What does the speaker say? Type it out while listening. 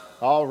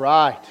All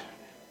right.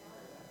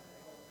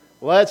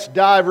 Let's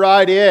dive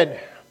right in.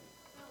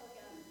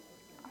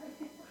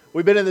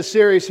 We've been in the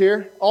series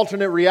here,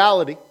 Alternate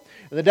Reality.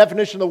 And the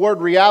definition of the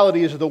word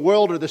reality is the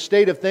world or the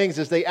state of things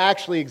as they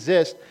actually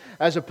exist,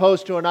 as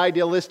opposed to an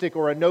idealistic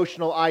or a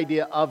notional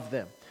idea of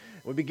them.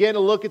 We begin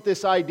to look at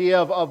this idea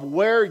of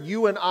where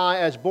you and I,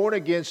 as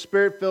born-again,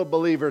 Spirit-filled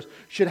believers,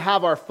 should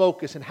have our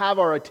focus and have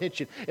our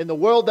attention. And the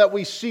world that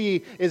we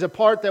see is a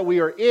part that we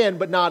are in,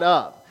 but not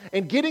of.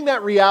 And getting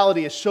that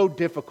reality is so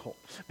difficult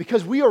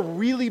because we are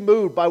really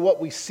moved by what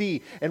we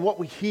see and what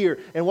we hear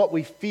and what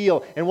we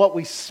feel and what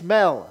we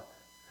smell.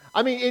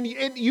 I mean,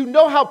 and you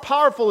know how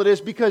powerful it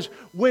is because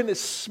when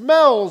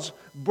smells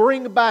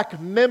bring back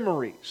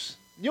memories.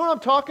 You know what I'm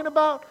talking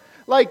about?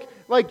 Like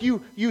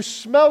you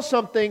smell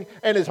something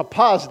and it's a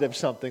positive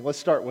something. Let's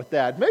start with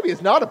that. Maybe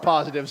it's not a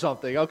positive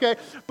something, okay?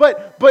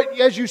 But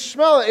as you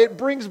smell it, it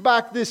brings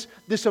back this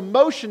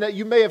emotion that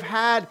you may have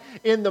had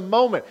in the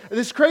moment. And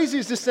as crazy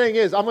as this thing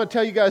is, I'm going to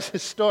tell you guys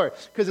this story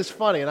because it's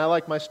funny and I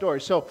like my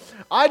story. So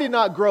I did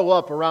not grow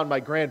up around my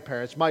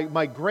grandparents.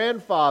 My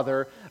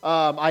grandfather,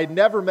 I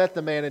never met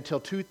the man until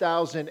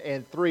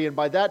 2003. And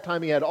by that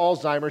time he had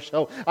Alzheimer's,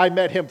 so I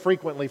met him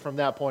frequently from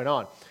that point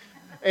on.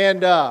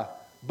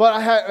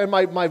 But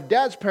my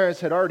dad's parents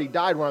had already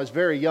died when I was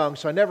very young,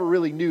 so I never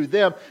really knew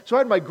them. So I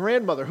had my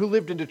grandmother who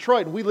lived in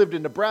Detroit, and we lived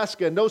in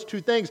Nebraska, and those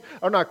two things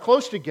are not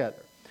close together.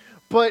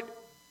 But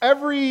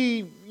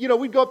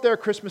we'd go up there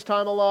at Christmas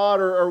time a lot,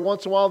 or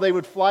once in a while they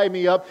would fly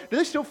me up. Do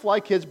they still fly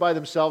kids by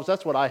themselves?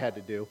 That's what I had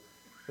to do.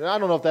 I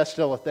don't know if that's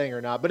still a thing or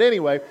not, but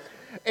anyway.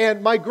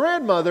 And my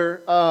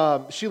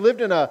grandmother, she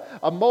lived in a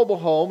mobile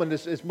home, and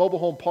this mobile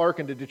home park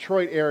in the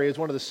Detroit area is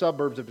one of the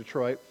suburbs of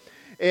Detroit.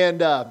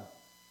 And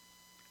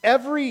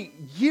every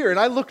year, and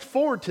I looked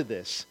forward to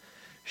this,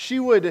 she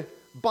would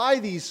buy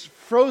these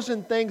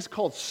frozen things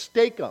called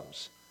Steak-ums.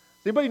 Does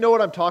anybody know what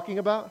I'm talking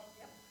about?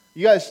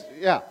 You guys,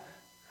 yeah.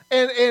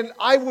 And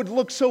I would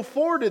look so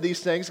forward to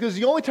these things because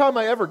the only time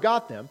I ever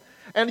got them,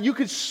 and you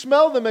could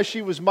smell them as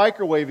she was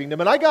microwaving them.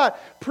 And I got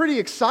pretty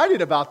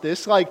excited about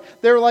this.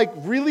 They're like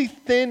really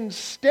thin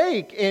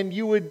steak, and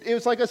it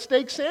was like a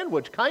steak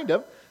sandwich, kind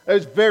of. It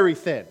was very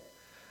thin.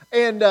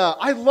 And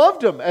I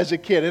loved them as a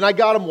kid, and I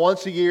got them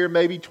once a year,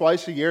 maybe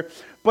twice a year.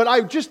 But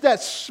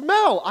that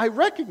smell, I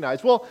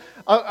recognized. Well,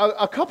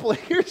 a couple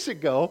of years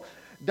ago,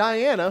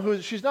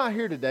 Diana, she's not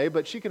here today,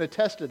 but she can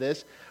attest to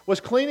this, was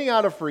cleaning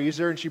out a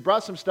freezer, and she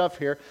brought some stuff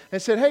here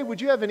and said, "Hey,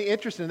 would you have any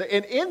interest in that?"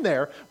 And in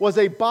there was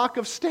a box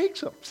of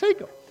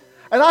Steak-um.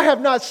 And I have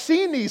not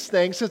seen these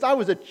things since I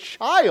was a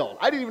child.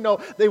 I didn't even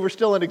know they were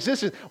still in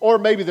existence. Or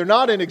maybe they're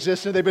not in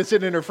existence. They've been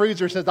sitting in her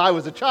freezer since I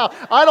was a child.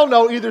 I don't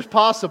know. Either's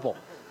possible.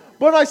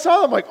 But I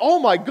saw them like, oh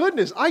my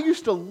goodness, I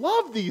used to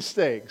love these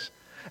things.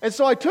 And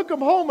so I took them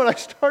home and I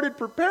started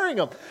preparing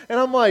them. And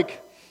I'm like,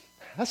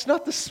 that's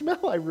not the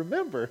smell I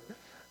remember.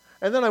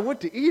 And then I went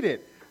to eat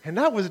it, and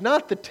that was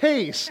not the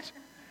taste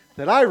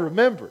that I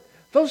remember.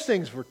 Those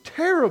things were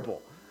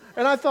terrible.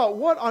 And I thought,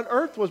 what on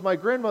earth was my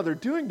grandmother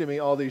doing to me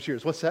all these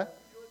years? What's that?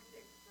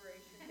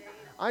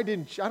 I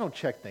don't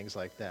check things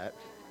like that.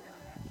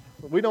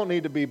 We don't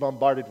need to be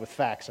bombarded with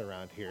facts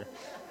around here.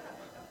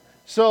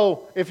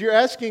 So if you're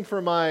asking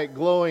for my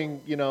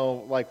glowing,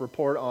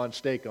 report on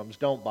Steak-ums,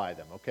 don't buy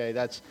them, okay?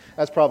 That's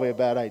probably a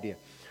bad idea.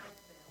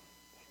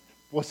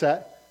 What's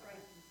that?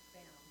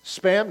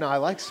 Spam? No, I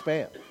like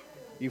Spam.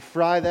 You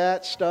fry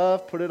that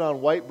stuff, put it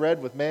on white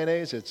bread with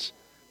mayonnaise, it's,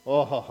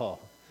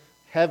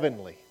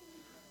 heavenly.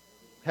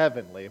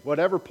 Heavenly.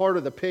 Whatever part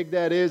of the pig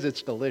that is,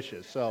 it's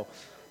delicious. So,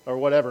 or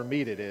whatever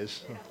meat it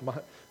is.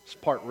 It's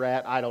part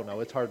rat, I don't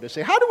know, it's hard to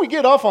say. How do we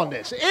get off on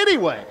this?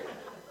 Anyway.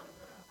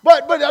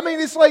 But I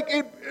mean, it's like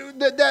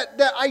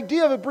that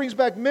idea of it brings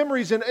back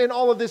memories and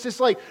all of this.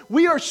 It's like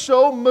we are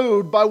so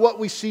moved by what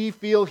we see,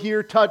 feel,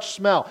 hear, touch,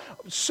 smell.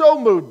 So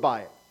moved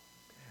by it.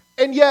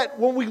 And yet,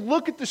 when we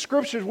look at the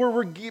Scriptures,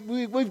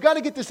 we've got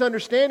to get this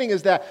understanding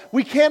is that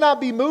we cannot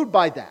be moved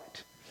by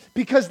that.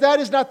 Because that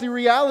is not the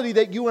reality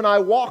that you and I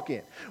walk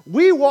in.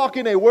 We walk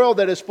in a world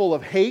that is full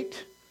of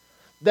hate,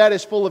 that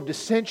is full of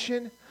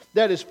dissension,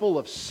 that is full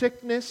of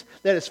sickness,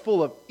 that is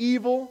full of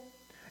evil.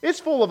 It's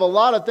full of a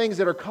lot of things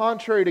that are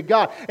contrary to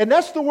God. And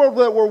that's the world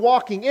that we're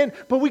walking in.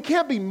 But we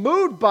can't be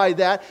moved by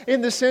that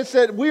in the sense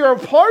that we are a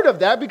part of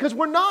that because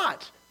we're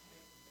not.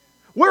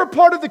 We're a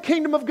part of the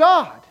kingdom of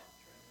God.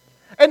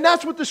 And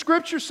that's what the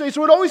Scriptures say.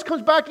 So it always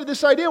comes back to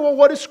this idea, well,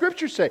 what does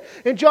Scripture say?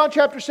 In John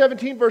chapter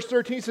 17, verse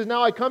 13, it says,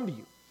 "Now I come to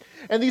you.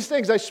 And these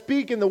things I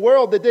speak in the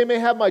world, that they may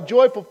have my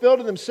joy fulfilled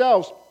in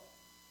themselves.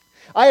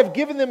 I have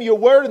given them your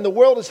word, and the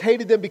world has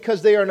hated them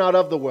because they are not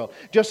of the world,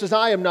 just as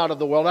I am not of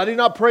the world. I do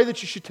not pray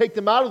that you should take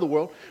them out of the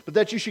world, but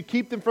that you should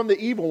keep them from the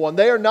evil one.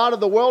 They are not of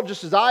the world,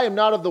 just as I am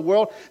not of the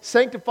world.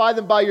 Sanctify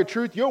them by your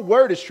truth. Your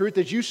word is truth.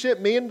 As you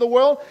sent me into the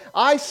world,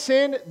 I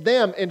send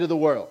them into the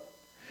world.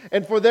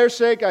 And for their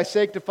sake I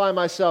sanctify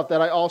myself, that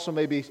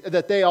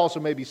they also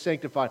may be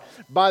sanctified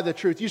by the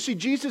truth." You see,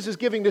 Jesus is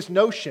giving this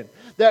notion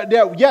that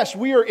yes,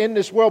 we are in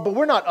this world, but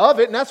we're not of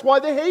it, and that's why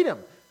they hate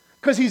him.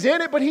 Because he's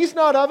in it, but he's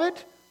not of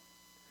it.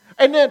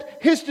 And that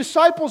his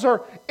disciples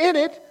are in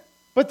it,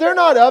 But they're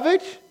not of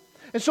it.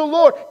 And so,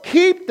 Lord,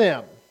 keep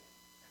them.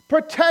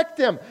 Protect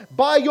them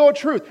by your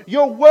truth.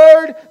 Your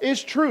word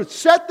is truth.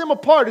 Set them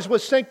apart is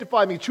what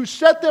sanctify means. To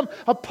set them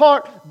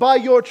apart by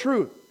your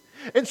truth.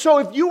 And so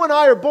if you and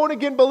I are born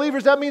again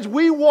believers, that means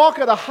we walk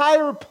at a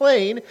higher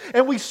plane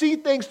and we see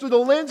things through the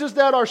lenses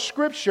that are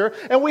Scripture.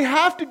 And we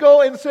have to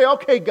go and say,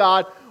 okay,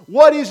 God,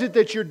 what is it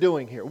that you're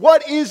doing here?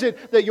 What is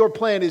it that your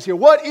plan is here?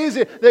 What is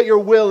it that your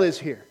will is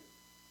here?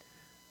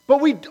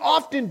 But we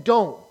often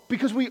don't,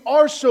 because we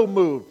are so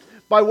moved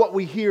by what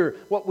we hear,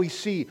 what we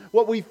see,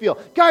 what we feel.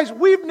 Guys,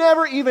 we've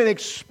never even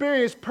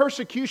experienced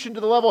persecution to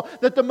the level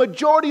that the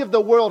majority of the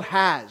world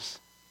has.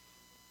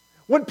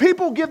 When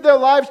people give their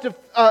lives to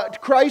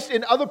Christ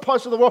in other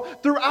parts of the world,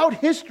 throughout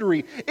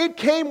history, it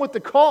came with the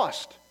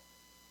cost.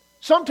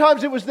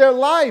 Sometimes it was their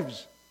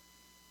lives.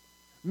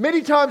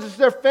 Many times it's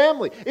their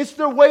family. It's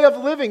their way of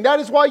living. That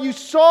is why you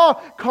saw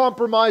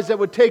compromise that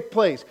would take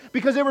place,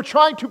 because they were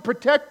trying to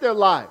protect their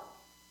life.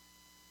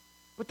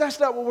 But that's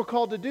not what we're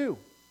called to do.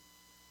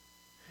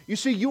 You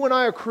see, you and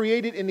I are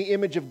created in the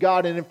image of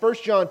God. And in 1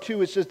 John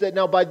 2, it says that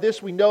now by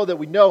this we know that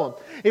we know Him,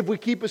 if we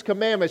keep His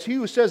commandments. He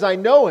who says, I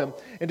know Him,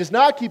 and does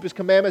not keep His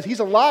commandments, he's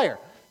a liar.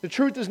 The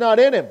truth is not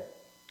in him.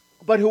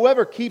 But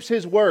whoever keeps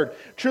His word,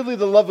 truly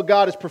the love of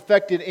God is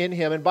perfected in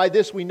him. And by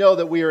this we know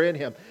that we are in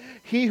Him.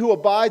 He who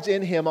abides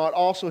in Him ought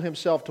also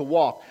himself to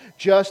walk,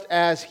 just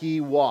as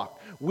He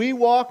walked. We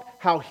walk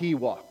how He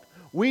walked.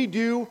 We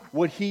do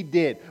what He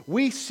did.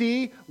 We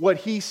see what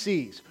He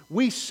sees.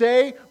 We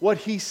say what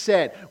He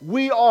said.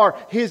 We are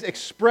His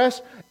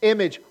express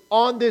image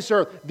on this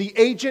earth, the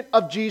agent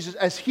of Jesus,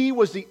 as He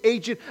was the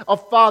agent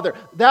of Father.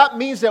 That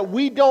means that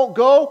we don't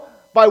go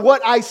by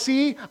what I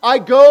see. I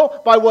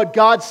go by what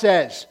God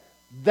says.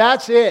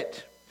 That's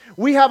it.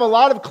 We have a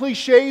lot of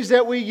cliches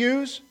that we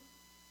use.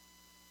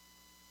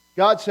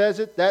 God says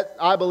it, that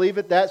I believe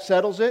it, that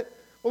settles it.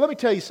 Well, let me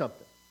tell you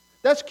something.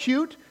 That's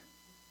cute,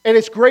 and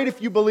it's great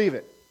if you believe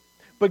it.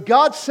 But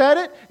God said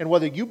it, and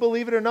whether you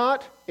believe it or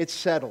not, it's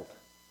settled.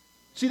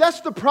 See,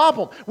 that's the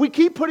problem. We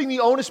keep putting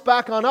the onus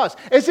back on us,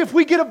 as if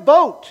we get a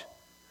vote.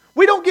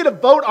 We don't get a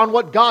vote on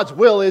what God's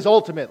will is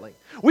ultimately.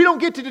 We don't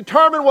get to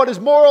determine what is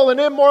moral and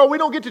immoral. We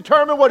don't get to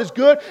determine what is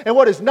good and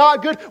what is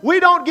not good. We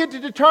don't get to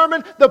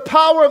determine the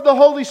power of the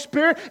Holy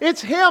Spirit.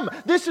 It's Him.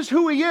 This is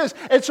who He is.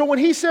 And so when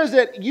He says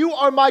that you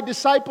are my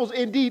disciples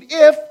indeed,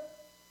 if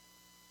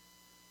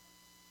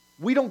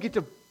we don't get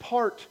to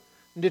part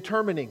in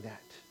determining that.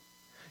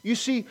 You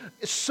see,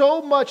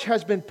 so much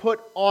has been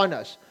put on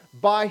us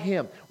by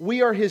Him.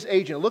 We are His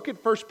agent. Look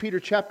at 1 Peter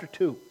chapter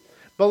 2.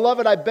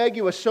 Beloved, I beg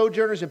you as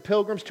sojourners and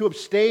pilgrims to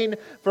abstain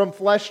from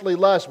fleshly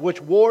lusts,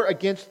 which war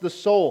against the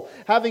soul,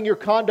 having your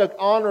conduct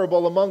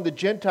honorable among the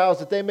Gentiles,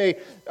 that they may,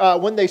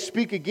 when they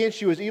speak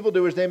against you as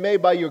evildoers, they may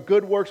by your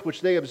good works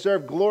which they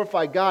observe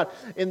glorify God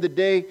in the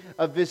day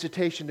of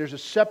visitation. There's a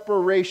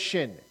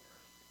separation.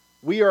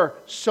 We are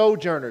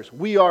sojourners.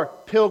 We are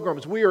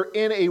pilgrims. We are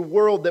in a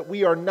world that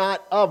we are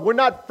not of. We're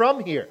not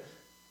from here.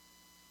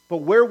 But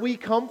where we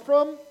come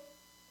from,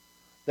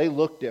 they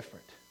look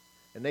different.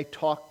 And they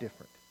talk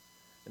different.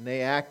 And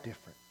they act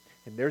different.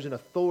 And there's an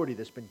authority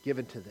that's been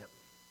given to them.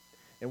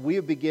 And we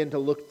begin to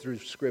look through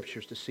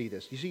Scriptures to see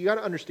this. You see, you got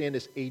to understand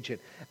this agent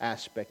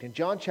aspect. In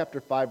John chapter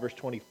 5, verse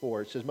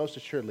 24, it says, most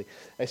assuredly,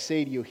 I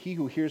say to you, he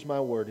who hears my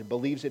word and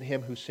believes in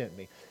Him who sent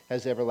me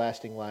has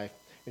everlasting life,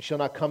 and shall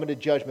not come into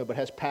judgment, but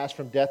has passed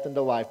from death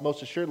into life.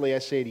 Most assuredly, I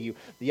say to you,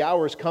 the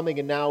hour is coming,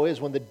 and now is,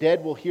 when the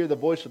dead will hear the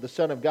voice of the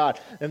Son of God,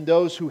 and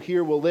those who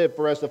hear will live.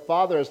 For as the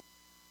Father has...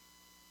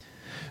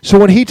 So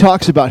when He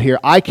talks about here,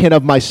 I can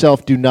of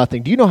myself do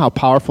nothing. Do you know how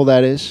powerful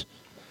that is?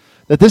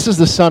 That this is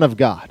the Son of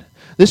God.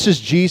 This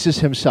is Jesus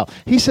Himself.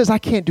 He says, I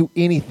can't do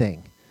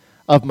anything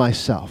of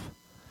myself.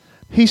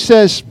 He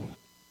says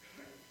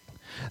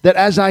that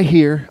as I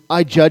hear,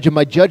 I judge, and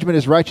my judgment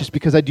is righteous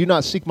because I do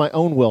not seek my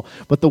own will,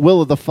 but the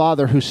will of the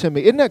Father who sent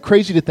me. Isn't that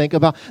crazy to think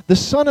about? The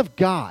Son of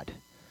God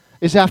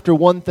is after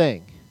one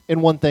thing,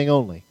 and one thing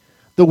only,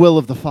 the will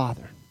of the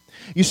Father.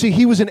 You see,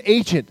 He was an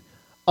agent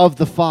of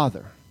the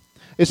Father.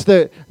 It's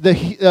the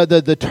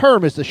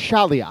term is the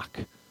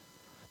shaliach,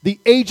 the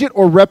agent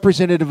or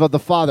representative of the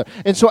Father.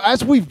 And so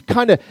as we've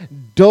kind of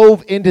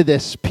dove into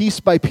this piece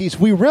by piece,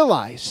 we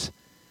realize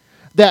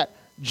that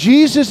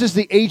Jesus is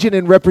the agent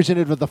and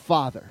representative of the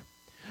Father.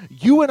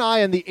 You and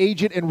I are the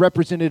agent and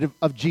representative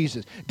of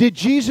Jesus. Did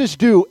Jesus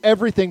do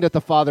everything that the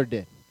Father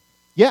did?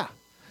 Yeah.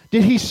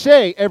 Did He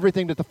say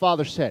everything that the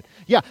Father said?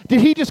 Yeah.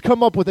 Did He just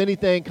come up with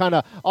anything kind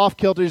of off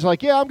kilter? He's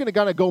like, yeah, I'm going to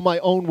kind of go my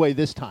own way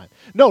this time.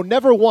 No,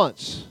 never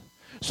once.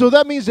 So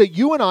that means that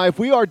you and I, if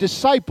we are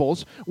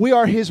disciples, we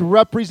are His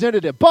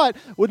representative. But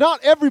not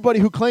everybody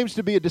who claims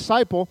to be a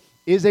disciple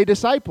is a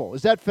disciple.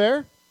 Is that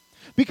fair?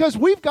 Because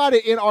we've got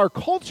it in our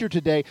culture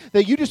today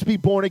that you just be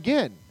born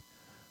again.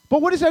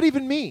 But what does that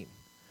even mean?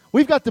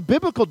 We've got the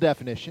biblical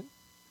definition,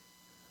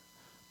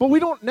 but we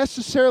don't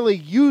necessarily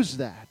use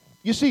that.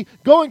 You see,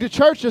 going to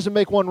church doesn't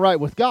make one right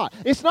with God.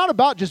 It's not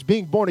about just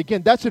being born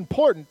again. That's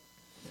important.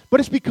 but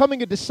it's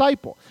becoming a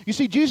disciple. You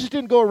see, Jesus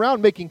didn't go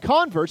around making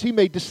converts. He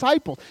made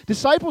disciples.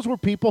 Disciples were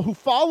people who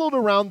followed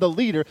around the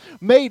leader,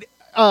 made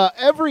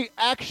every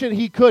action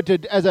he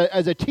could as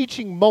a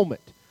teaching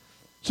moment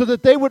so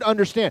that they would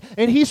understand.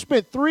 And he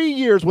spent 3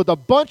 years with a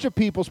bunch of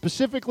people,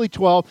 specifically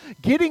 12,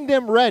 getting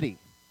them ready.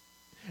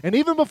 And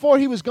even before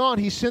he was gone,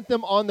 he sent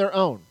them on their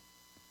own.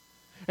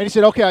 And he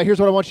said, okay, here's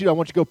what I want you to do. I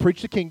want you to go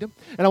preach the kingdom,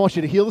 and I want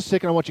you to heal the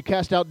sick, and I want you to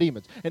cast out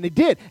demons. And they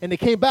did, and they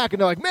came back, and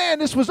they're like, man,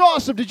 this was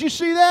awesome. Did you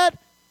see that?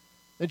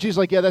 And Jesus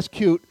like, yeah, that's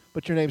cute,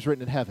 but your name's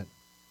written in heaven.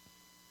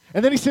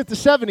 And then he sent the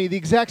 70, the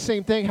exact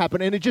same thing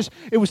happened. And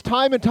it was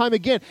time and time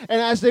again. And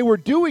as they were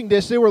doing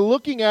this, they were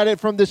looking at it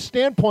from this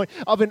standpoint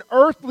of an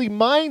earthly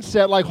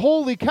mindset, like,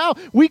 holy cow,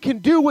 we can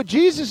do what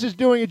Jesus is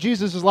doing. And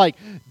Jesus is like,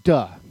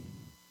 duh.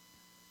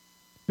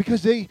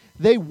 Because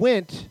they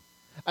went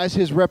as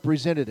his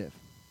representative.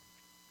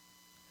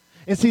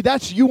 And see,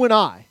 that's you and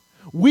I.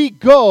 We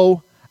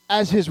go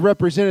as his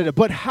representative.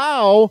 But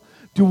how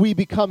do we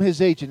become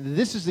his agent? And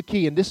this is the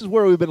key, and this is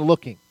where we've been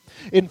looking.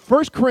 In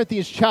 1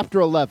 Corinthians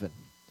chapter 11,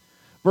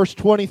 verse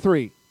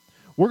 23,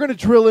 we're going to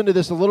drill into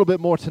this a little bit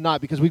more tonight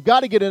because we've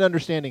got to get an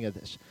understanding of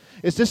this.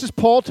 This is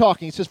Paul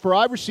talking. He says, for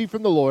I received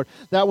from the Lord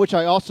that which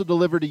I also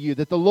delivered to you,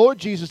 that the Lord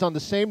Jesus on the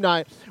same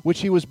night which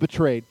he was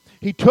betrayed,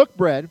 he took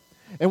bread,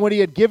 and when he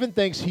had given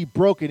thanks, he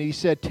broke it. He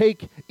said,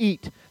 take,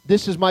 eat.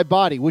 This is my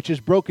body, which is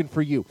broken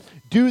for you.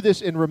 Do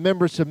this in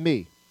remembrance of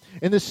me.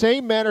 In the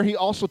same manner, he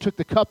also took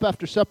the cup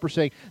after supper,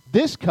 saying,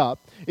 this cup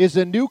is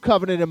the new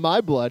covenant in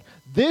my blood.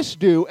 This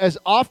do as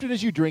often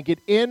as you drink it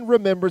in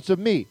remembrance of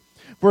me.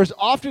 For as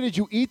often as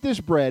you eat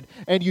this bread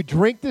and you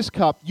drink this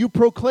cup, you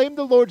proclaim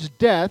the Lord's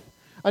death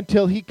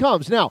until he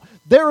comes. Now,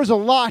 there is a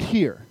lot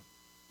here.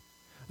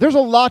 There's a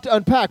lot to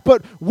unpack.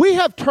 But we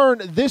have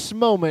turned this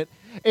moment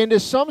into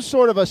some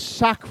sort of a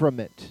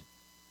sacrament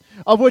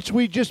of which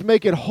we just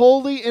make it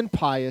holy and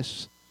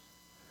pious,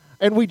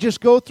 and we just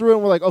go through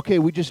and we're like, okay,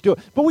 we just do it.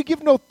 But we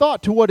give no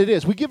thought to what it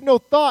is. We give no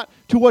thought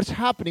to what's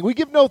happening. We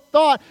give no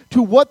thought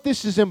to what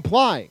this is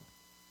implying.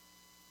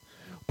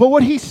 But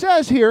what he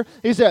says here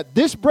is that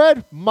this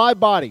bread, my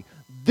body.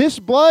 This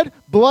blood,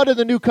 blood of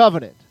the new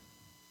covenant.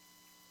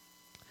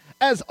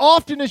 As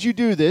often as you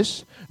do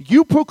this,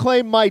 you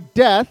proclaim my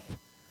death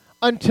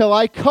until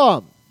I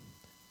come.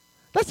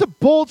 That's a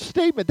bold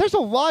statement. There's a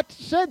lot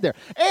said there.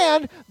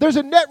 And there's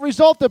a net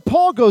result that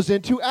Paul goes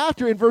into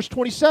after in verse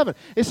 27.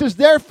 It says,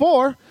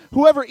 therefore,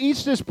 whoever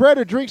eats this bread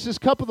or drinks this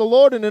cup of the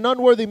Lord in an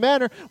unworthy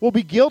manner will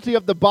be guilty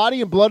of the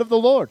body and blood of the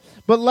Lord.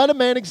 But let a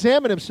man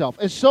examine himself,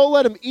 and so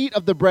let him eat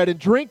of the bread and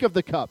drink of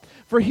the cup.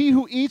 For he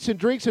who eats and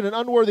drinks in an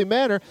unworthy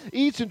manner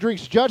eats and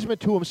drinks judgment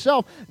to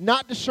himself,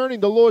 not discerning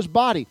the Lord's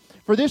body.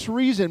 For this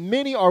reason,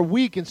 many are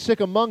weak and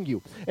sick among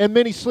you, and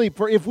many sleep.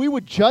 For if we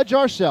would judge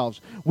ourselves,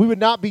 we would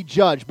not be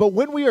judged. But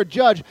when we are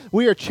judged,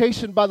 we are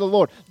chastened by the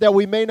Lord, that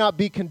we may not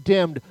be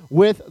condemned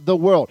with the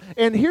world.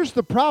 And here's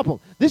the problem.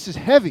 This is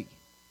heavy.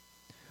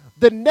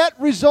 The net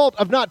result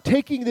of not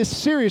taking this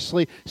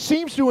seriously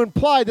seems to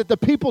imply that the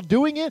people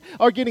doing it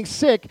are getting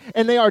sick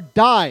and they are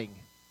dying.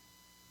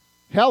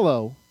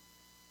 Hello.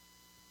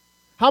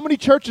 How many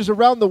churches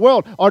around the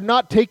world are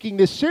not taking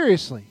this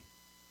seriously?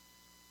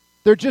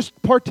 They're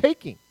just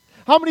partaking.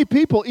 How many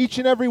people each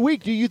and every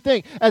week do you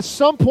think at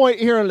some point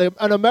here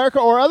in America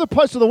or other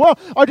parts of the world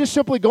are just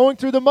simply going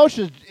through the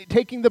motions,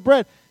 taking the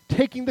bread,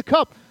 taking the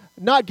cup,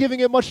 not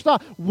giving it much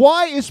thought?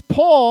 Why is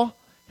Paul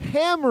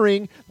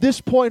hammering this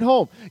point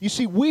home? You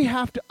see, we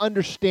have to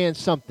understand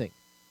something.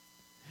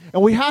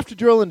 And we have to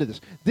drill into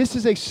this. This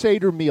is a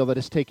Seder meal that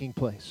is taking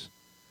place.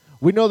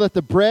 We know that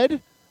the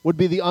bread would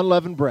be the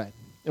unleavened bread.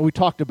 And we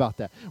talked about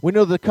that. We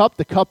know the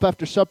cup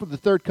after supper, the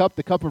third cup,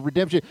 the cup of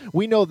redemption.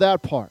 We know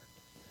that part.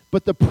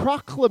 But the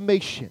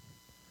proclamation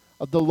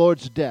of the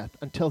Lord's death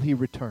until he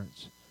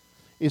returns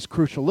is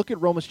crucial. Look at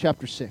Romans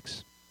chapter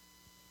 6.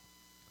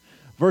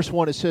 Verse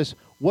 1, it says,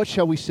 what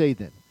shall we say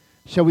then?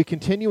 Shall we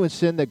continue in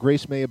sin that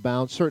grace may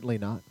abound? Certainly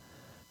not.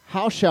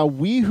 How shall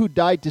we who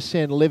died to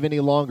sin live any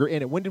longer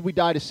in it? When did we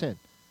die to sin?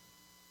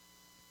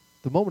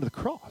 The moment of the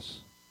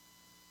cross.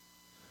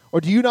 Or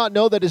do you not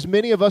know that as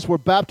many of us were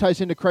baptized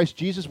into Christ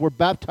Jesus, were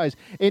baptized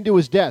into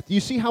his death? You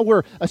see how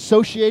we're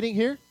associating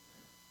here?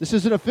 This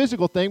isn't a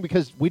physical thing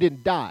because we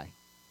didn't die.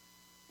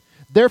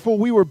 Therefore,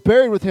 we were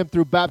buried with him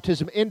through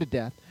baptism into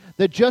death,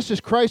 that just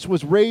as Christ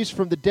was raised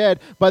from the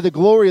dead by the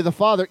glory of the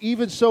Father,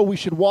 even so we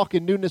should walk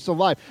in newness of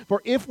life.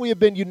 For if we have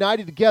been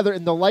united together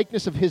in the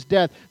likeness of his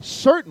death,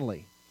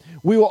 certainly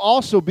we will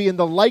also be in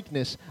the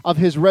likeness of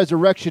his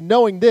resurrection,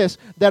 knowing this,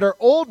 that our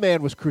old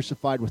man was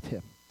crucified with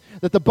him,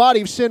 that the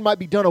body of sin might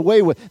be done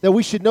away with, that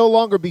we should no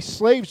longer be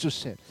slaves of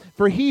sin.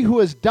 For he who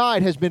has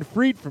died has been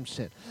freed from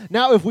sin.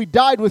 Now if we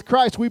died with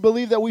Christ, we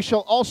believe that we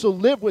shall also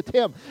live with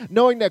him,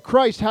 knowing that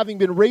Christ, having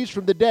been raised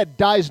from the dead,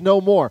 dies no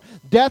more.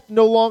 Death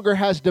no longer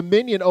has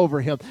dominion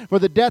over him. For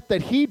the death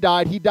that he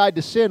died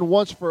to sin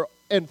once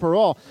and for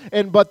all.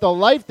 But the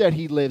life that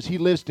he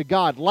lives to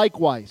God.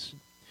 Likewise,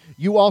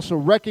 you also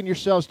reckon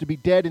yourselves to be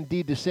dead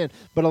indeed to sin,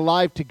 but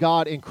alive to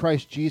God in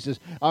Christ Jesus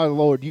our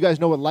Lord. You guys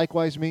know what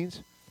likewise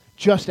means?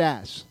 Just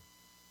as.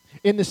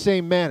 in the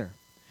same manner.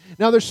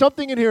 Now there's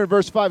something in here in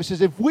verse 5. It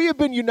says, if we have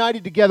been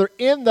united together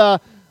in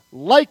the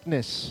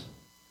likeness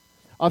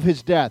of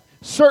his death,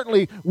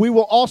 certainly we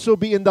will also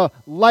be in the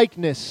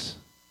likeness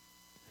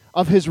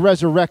of his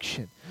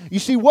resurrection. You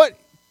see, what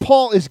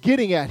Paul is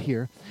getting at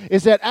here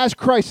is that as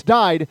Christ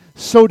died,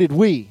 so did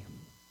we.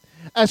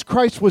 As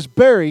Christ was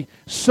buried,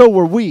 so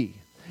were we.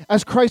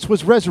 As Christ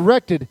was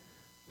resurrected,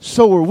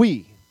 so were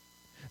we.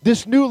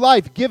 This new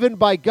life given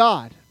by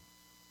God.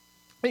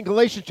 In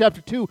Galatians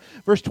chapter 2,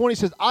 verse 20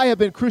 says, I have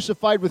been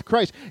crucified with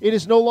Christ. It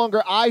is no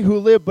longer I who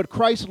live, but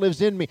Christ lives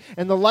in me.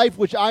 And the life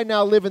which I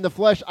now live in the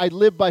flesh, I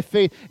live by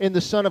faith in the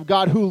Son of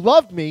God who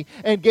loved me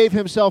and gave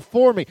himself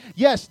for me.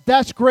 Yes,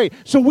 that's great.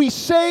 So we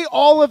say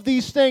all of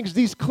these things,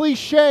 these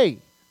cliches.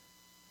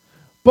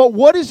 But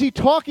what is he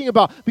talking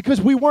about? Because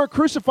we weren't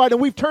crucified,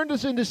 and we've turned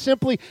this into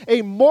simply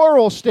a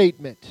moral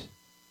statement.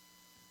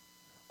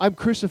 I'm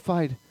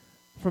crucified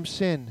from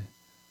sin.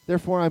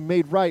 Therefore, I'm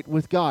made right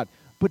with God.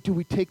 But do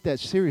we take that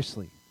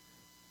seriously?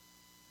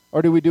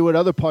 Or do we do what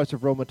other parts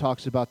of Romans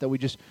talks about, that we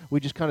just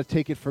kind of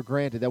take it for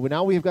granted, that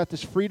now we have got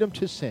this freedom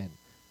to sin?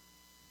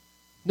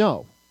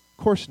 No,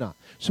 of course not.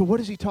 So what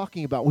is he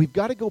talking about? We've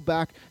got to go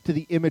back to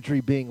the imagery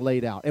being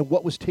laid out and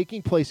what was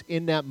taking place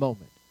in that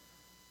moment.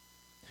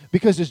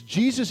 Because as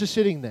Jesus is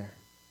sitting there,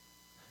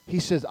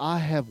 he says, I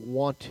have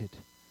wanted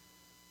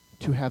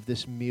to have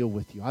this meal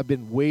with you. I've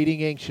been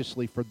waiting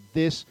anxiously for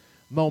this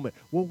moment.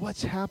 Well,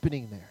 what's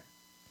happening there?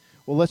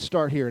 Well, let's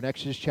start here in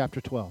Exodus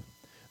chapter 12,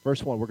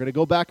 verse 1. We're going to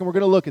go back and we're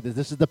going to look at this.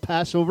 This is the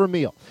Passover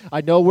meal.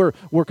 I know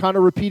we're kind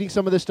of repeating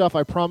some of this stuff.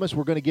 I promise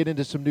we're going to get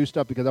into some new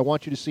stuff because I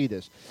want you to see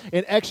this.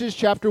 In Exodus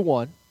chapter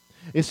 1,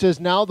 it says,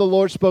 Now the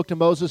Lord spoke to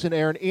Moses and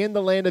Aaron in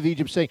the land of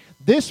Egypt, saying,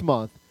 This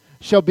month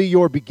shall be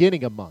your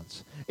beginning of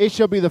months. It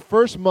shall be the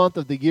first month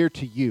of the year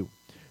to you.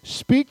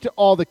 Speak to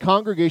all the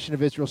congregation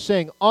of Israel,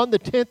 saying, On the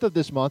 10th of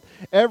this month,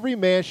 every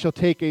man shall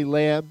take a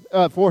lamb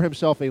for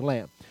himself a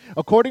lamb.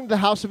 According to the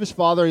house of his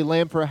father, a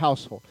lamb for a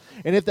household.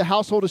 And if the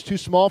household is too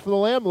small for the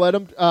lamb, let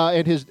him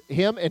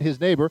and his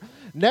neighbor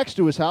next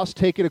to his house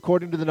take it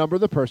according to the number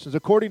of the persons.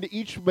 According to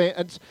each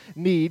man's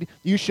need,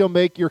 you shall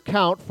make your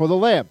count for the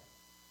lamb.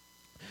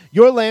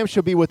 Your lamb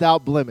shall be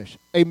without blemish,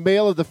 a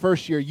male of the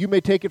first year. You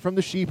may take it from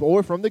the sheep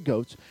or from the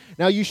goats.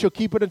 Now you shall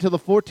keep it until the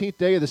 14th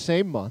day of the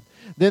same month.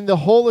 Then the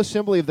whole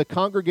assembly of the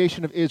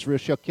congregation of Israel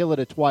shall kill it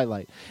at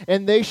twilight.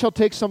 And they shall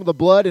take some of the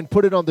blood and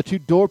put it on the two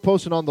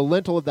doorposts and on the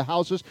lintel of the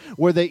houses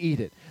where they eat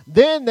it.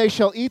 Then they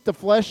shall eat the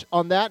flesh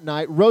on that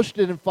night,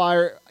 roasted in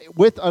fire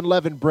with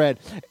unleavened bread.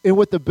 And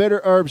with the bitter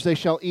herbs they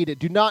shall eat it.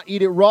 Do not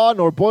eat it raw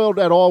nor boiled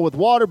at all with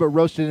water, but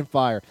roasted in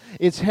fire.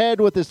 Its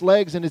head with its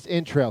legs and its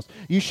entrails.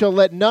 You shall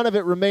let none of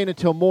it remain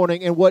until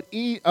morning, and what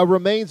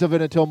remains of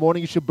it until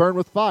morning you shall burn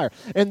with fire.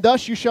 And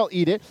thus you shall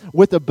eat it,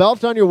 with a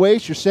belt on your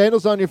waist, your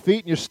sandals on your feet,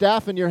 and your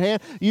staff in your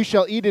hand. You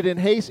shall eat it in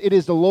haste. It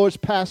is the Lord's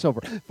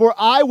Passover. For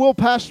I will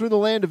pass through the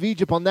land of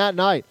Egypt on that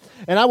night,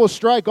 and I will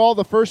strike all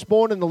the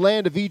firstborn in the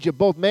land of Egypt,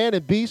 both man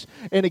and beast,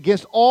 and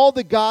against all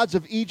the gods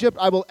of Egypt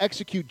I will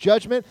execute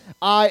judgment.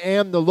 I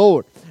am the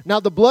Lord. Now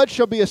the blood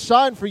shall be a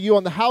sign for you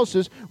on the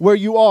houses where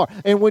you are.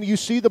 And when you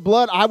see the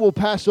blood, I will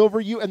pass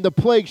over you, and the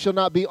plague shall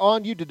not be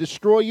on you to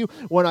destroy you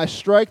when I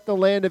strike the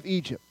land of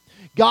Egypt.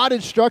 God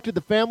instructed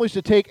the families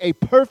to take a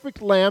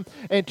perfect lamb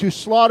and to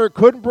slaughter.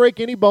 Couldn't break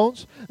any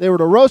bones. They were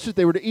to roast it.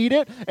 They were to eat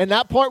it. And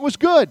that part was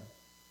good.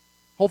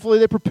 Hopefully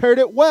they prepared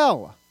it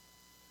well.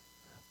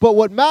 But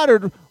what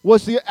mattered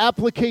was the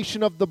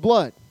application of the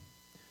blood.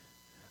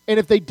 And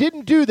if they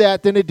didn't do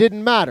that, then it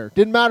didn't matter.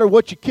 Didn't matter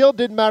what you killed.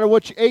 Didn't matter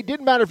what you ate.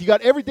 Didn't matter if you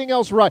got everything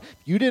else right. If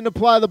you didn't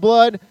apply the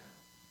blood,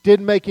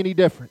 didn't make any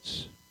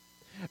difference.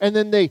 And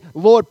then the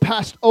Lord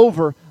passed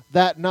over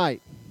that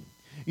night.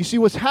 You see,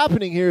 what's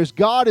happening here is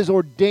God is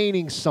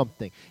ordaining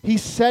something.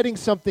 He's setting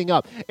something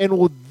up.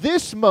 And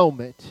this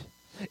moment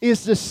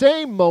is the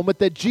same moment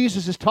that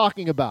Jesus is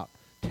talking about.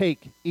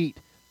 Take, eat.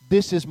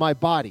 This is my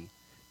body.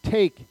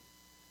 Take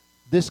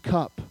this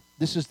cup.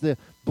 This is the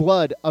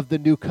blood of the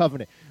new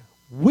covenant.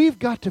 We've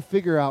got to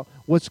figure out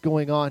what's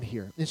going on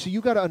here. And so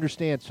you've got to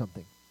understand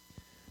something.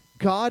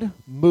 God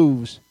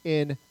moves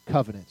in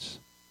covenants.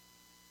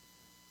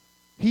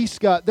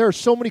 There are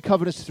so many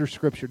covenants through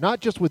Scripture,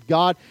 not just with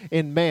God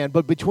and man,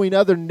 but between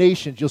other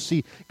nations. You'll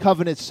see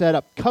covenants set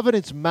up.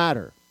 Covenants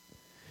matter.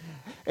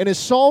 And in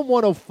Psalm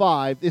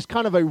 105 is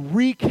kind of a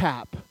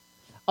recap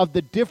of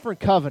the different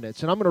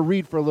covenants. And I'm going to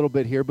read for a little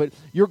bit here, but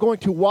you're going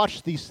to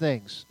watch these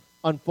things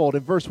unfold.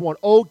 In verse 1,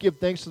 Oh, give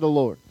thanks to the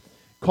Lord.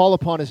 Call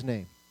upon his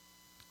name.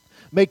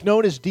 Make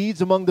known his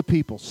deeds among the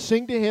people.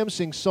 Sing to him,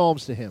 sing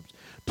psalms to him.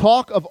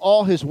 Talk of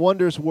all his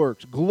wondrous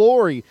works.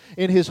 Glory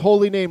in his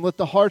holy name. Let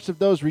the hearts of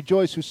those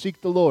rejoice who seek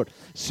the Lord.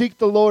 Seek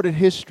the Lord in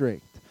his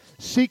strength.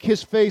 Seek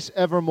his face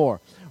evermore.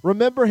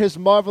 Remember his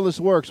marvelous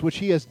works which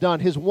he has done,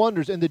 his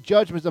wonders and the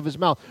judgments of his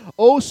mouth.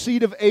 O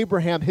seed of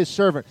Abraham, his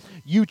servant.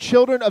 You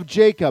children of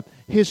Jacob,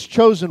 his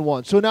chosen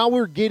one. So now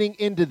we're getting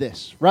into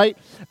this, right?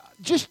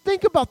 Just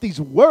think about these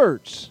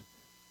words.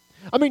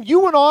 I mean,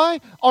 you and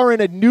I are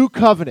in a new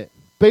covenant.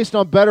 Based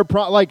on better,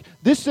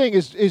 this thing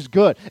is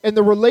good. And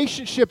the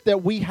relationship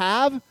that we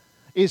have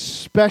is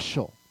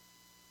special.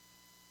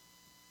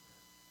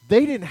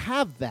 They didn't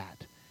have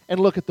that. And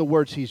look at the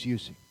words he's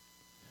using.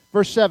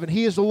 Verse 7,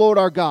 He is the Lord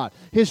our God.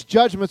 His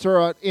judgments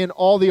are in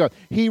all the earth.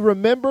 He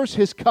remembers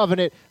His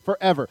covenant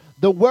forever.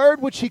 The word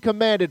which He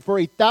commanded for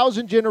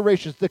 1,000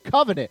 generations, the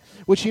covenant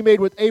which He made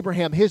with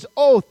Abraham, His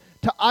oath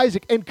to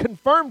Isaac, and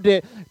confirmed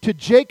it to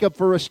Jacob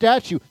for a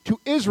statute,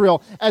 to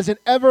Israel as an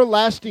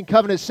everlasting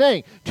covenant,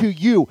 saying, to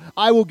you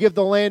I will give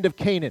the land of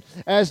Canaan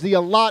as the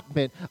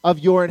allotment of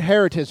your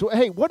inheritance.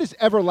 Hey, what does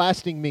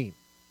everlasting mean?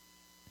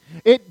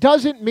 It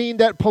doesn't mean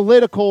that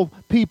political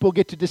people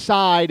get to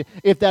decide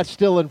if that's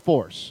still in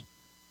force.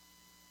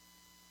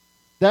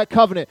 That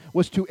covenant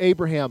was to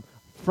Abraham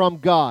from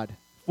God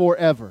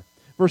forever.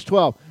 Verse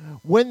 12,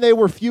 when they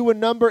were few in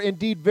number,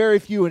 indeed very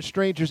few, and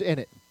strangers in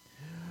it.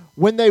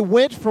 When they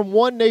went from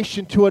one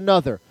nation to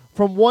another,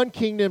 from one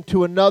kingdom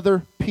to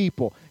another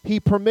people, He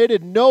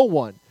permitted no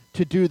one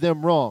to do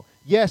them wrong.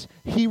 Yes,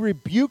 He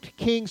rebuked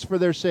kings for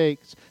their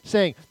sakes,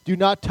 saying, do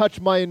not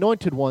touch my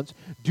anointed ones,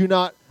 do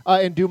not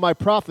and do my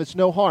prophets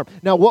no harm.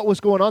 Now, what was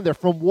going on there?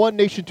 From one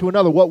nation to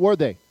another, what were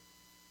they?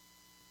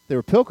 They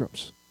were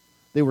pilgrims.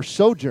 They were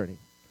sojourning.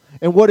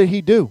 And what did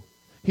He do?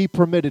 He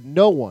permitted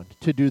no one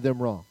to do them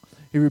wrong.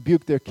 He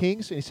rebuked their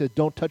kings, and He said,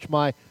 don't touch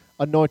my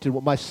anointed,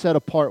 my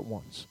set-apart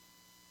ones.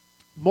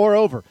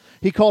 Moreover,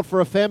 He called for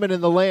a famine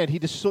in the land. He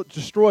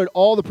destroyed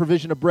all the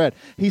provision of bread.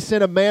 He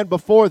sent a man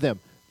before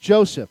them,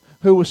 Joseph,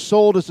 who was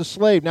sold as a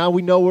slave. Now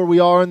we know where we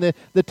are in the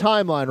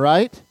timeline,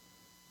 right?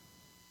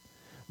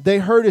 They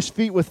hurt his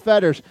feet with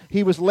fetters.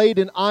 He was laid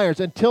in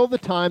irons until the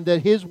time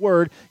that his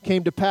word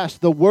came to pass.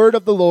 The word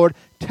of the Lord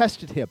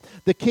tested him.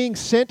 The king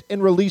sent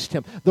and released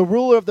him. The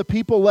ruler of the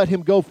people let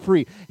him go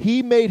free.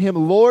 He made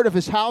him lord of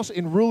his house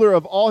and ruler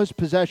of all his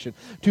possession,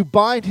 to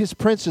bind his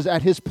princes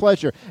at his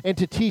pleasure and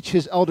to teach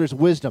his elders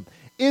wisdom.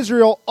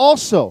 Israel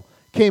also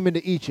came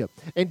into Egypt,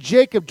 and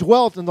Jacob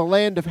dwelt in the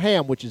land of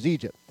Ham, which is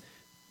Egypt.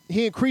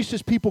 He increased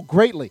his people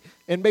greatly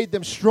and made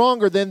them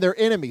stronger than their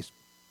enemies.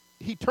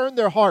 He turned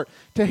their heart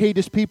to hate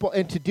His people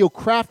and to deal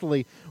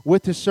craftily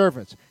with His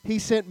servants. He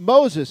sent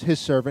Moses, His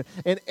servant,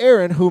 and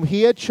Aaron, whom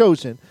He had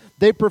chosen.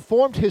 They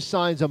performed His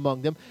signs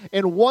among them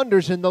and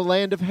wonders in the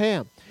land of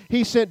Ham.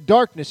 He sent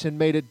darkness and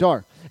made it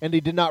dark, and they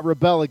did not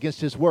rebel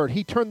against His word.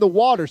 He turned the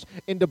waters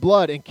into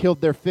blood and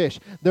killed their fish.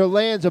 Their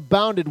lands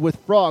abounded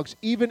with frogs,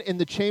 even in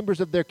the chambers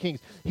of their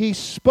kings. He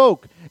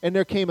spoke, and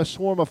there came a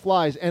swarm of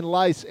flies and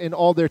lice in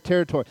all their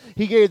territory.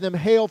 He gave them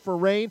hail for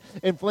rain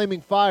and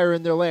flaming fire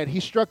in their land. He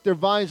struck their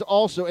vines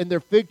also and their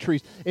fig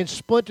trees and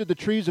splintered the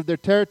trees of their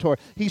territory.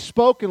 He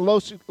spoke, and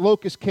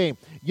locusts came,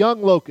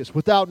 young locusts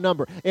without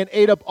number, and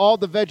ate up all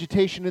the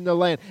vegetation in their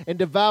land and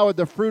devoured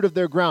the fruit of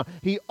their ground.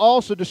 He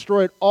also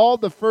destroyed all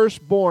the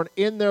firstborn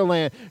in their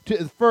land, to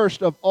the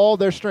first of all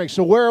their strength.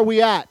 So where are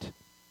we at?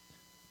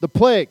 The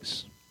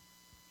plagues.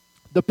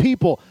 The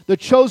people, the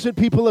chosen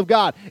people of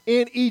God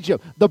in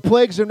Egypt. The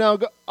plagues are now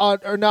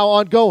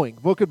ongoing.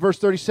 Look at verse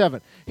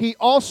 37. He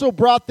also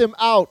brought them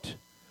out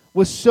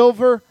with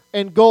silver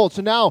and gold.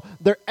 So now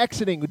they're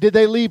exiting. Did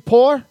they leave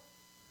poor?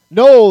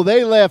 No,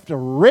 they left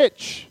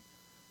rich.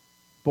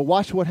 But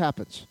watch what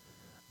happens.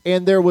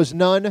 And there was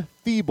none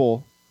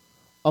feeble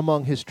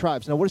among His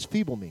tribes. Now what does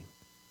feeble mean?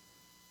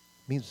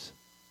 It means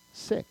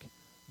sick.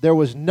 There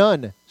was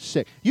none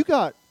sick. You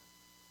got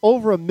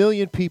over 1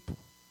 million people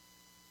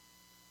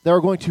that are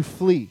going to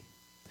flee,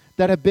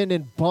 that have been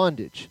in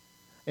bondage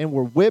and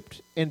were whipped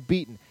and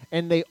beaten,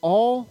 and they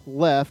all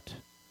left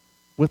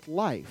with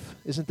life.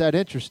 Isn't that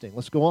interesting?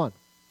 Let's go on.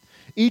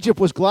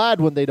 Egypt was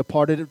glad when they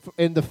departed,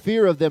 and the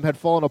fear of them had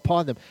fallen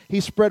upon them.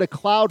 He spread a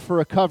cloud for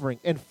a covering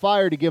and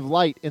fire to give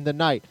light in the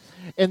night.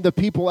 And the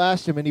people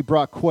asked Him, and He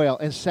brought quail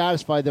and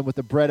satisfied them with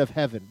the bread of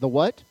heaven. The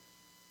what?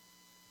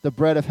 The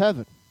bread of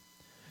heaven.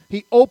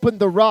 He opened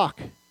the rock,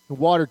 and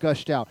water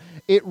gushed out.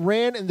 It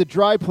ran in the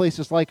dry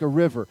places like a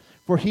river.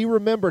 For He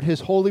remembered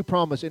His holy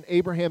promise in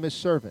Abraham His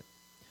servant.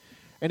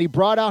 And He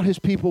brought out His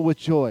people with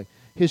joy,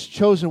 His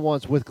chosen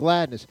ones with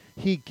gladness.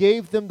 He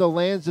gave them the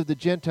lands of the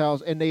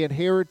Gentiles, and they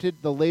inherited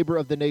the labor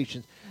of the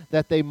nations,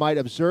 that they might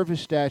observe His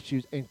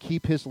statutes and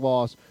keep His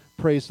laws.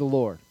 Praise the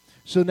Lord.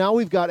 So now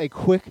we've got a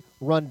quick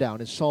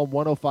rundown in Psalm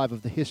 105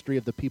 of the history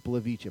of the people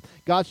of Egypt.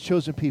 God's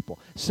chosen people,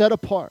 set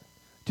apart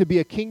to be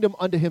a kingdom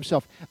unto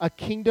Himself, a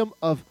kingdom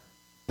of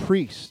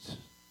priests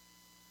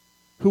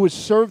who would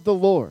serve the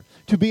Lord,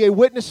 to be a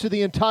witness to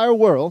the entire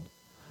world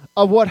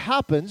of what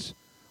happens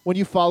when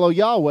you follow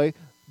Yahweh,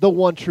 the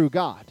one true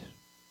God.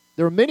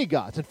 There are many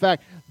gods. In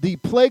fact, the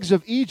plagues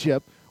of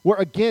Egypt were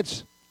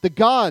against the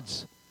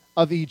gods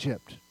of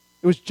Egypt.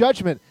 It was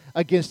judgment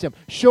against him,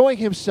 showing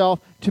Himself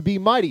to be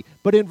mighty.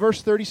 But in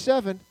verse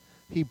 37,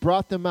 He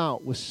brought them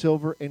out with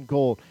silver and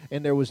gold,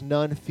 and there was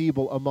none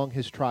feeble among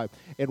His tribe.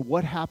 And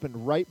what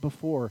happened right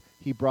before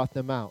He brought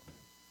them out?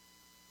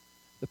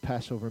 The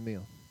Passover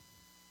meal.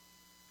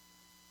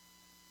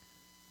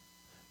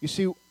 You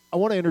see, I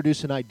want to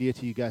introduce an idea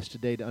to you guys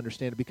today to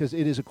understand it, because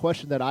it is a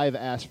question that I have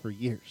asked for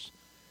years.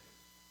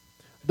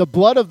 The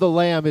blood of the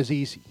lamb is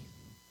easy.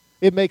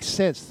 It makes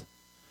sense.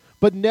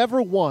 But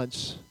never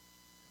once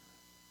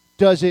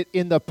does it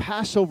in the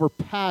Passover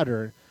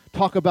pattern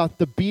talk about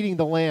the beating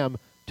the lamb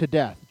to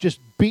death, just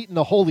beating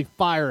the holy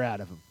fire out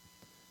of him.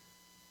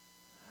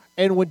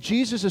 And when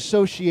Jesus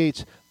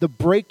associates the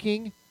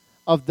breaking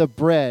of the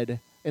bread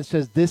and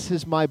says, "This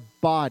is my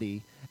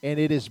body, and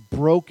it is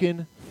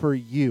broken for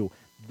you,"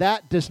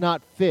 that does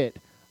not fit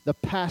the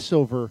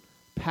Passover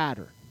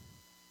pattern.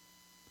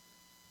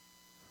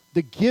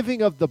 The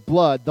giving of the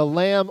blood, the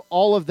lamb,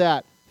 all of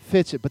that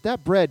fits it, but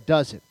that bread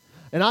doesn't.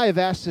 And I have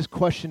asked this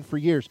question for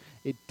years.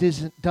 It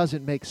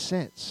doesn't make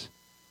sense.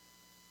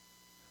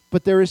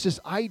 But there is this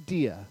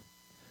idea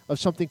of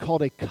something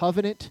called a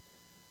covenant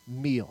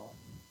meal.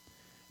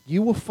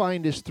 You will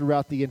find this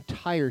throughout the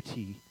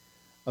entirety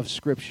of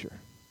Scripture.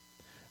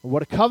 And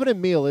what a covenant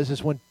meal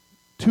is when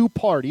two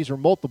parties or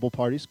multiple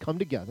parties come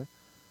together.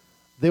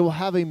 They will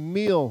have a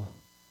meal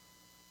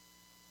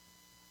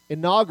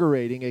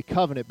inaugurating a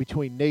covenant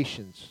between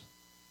nations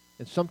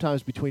and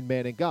sometimes between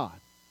man and God.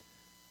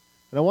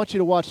 And I want you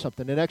to watch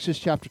something. In Exodus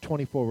chapter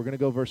 24, we're going to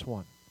go verse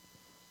 1.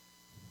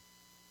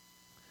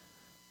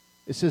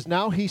 It says,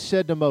 "Now he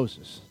said to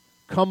Moses,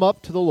 'Come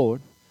up to the Lord,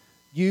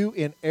 you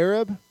and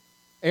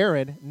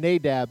Aaron,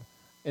 Nadab,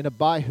 and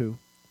Abihu,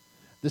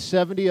 the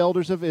 70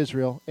 elders of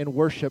Israel, and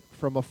worship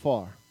from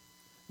afar.'"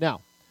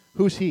 Now,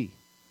 who's he?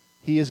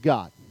 He is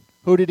God.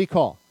 Who did he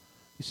call?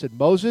 He said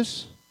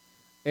Moses,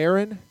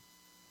 Aaron,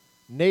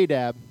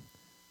 Nadab,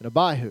 and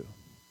Abihu.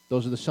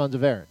 Those are the sons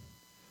of Aaron.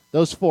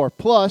 Those four,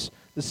 plus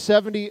the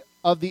 70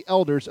 of the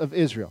elders of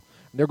Israel.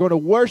 And they're going to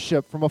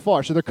worship from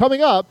afar. So they're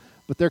coming up,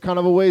 but they're kind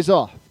of a ways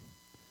off.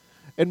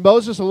 "And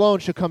Moses alone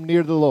shall come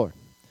near to the Lord,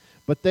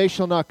 but they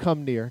shall not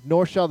come near,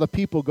 nor shall the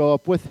people go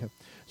up with him.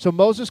 So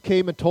Moses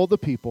came and told the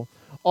people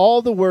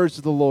all the words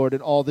of the Lord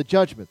and all the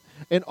judgment.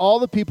 And all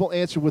the people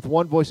answered with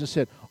one voice and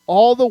said,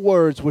 'All the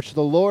words which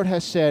the Lord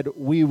has said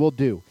we will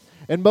do.'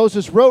 And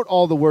Moses wrote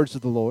all the words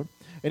of the Lord.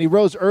 And he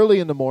rose early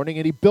in the morning,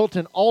 and he built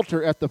an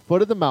altar at the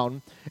foot of the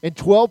mountain, and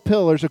 12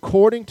 pillars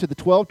according to the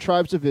 12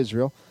 tribes of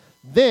Israel.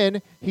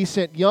 Then he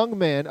sent young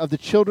men of the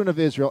children of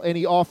Israel, and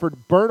he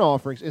offered burnt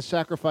offerings and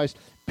sacrificed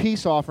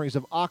peace offerings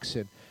of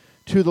oxen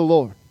to the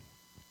Lord.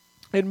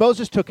 And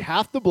Moses took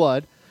half the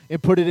blood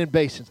and put it in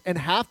basins, and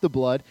half the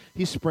blood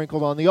he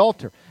sprinkled on the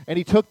altar. And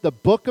he took the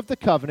book of the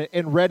covenant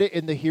and read it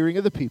in the hearing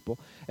of the people.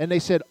 And they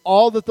said,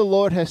 'All that the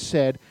Lord has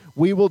said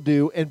we will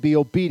do, and be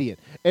obedient.'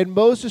 And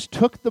Moses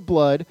took the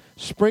blood,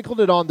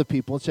 sprinkled it on the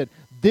people, and said,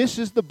 'This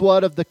is the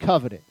blood of the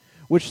covenant,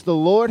 which the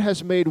Lord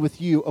has made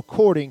with you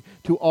according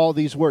to all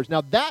these words.'"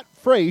 Now that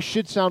phrase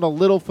should sound a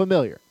little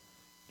familiar,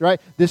 right?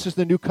 This is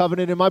the new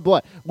covenant in my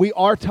blood. We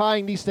are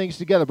tying these things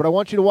together, but I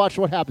want you to watch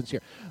what happens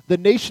here. The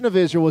nation of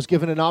Israel was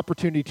given an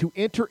opportunity to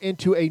enter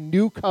into a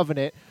new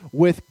covenant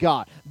with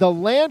God. The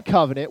land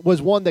covenant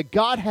was one that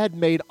God had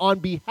made on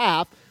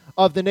behalf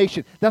of the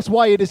nation. That's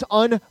why it is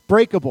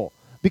unbreakable.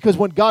 Because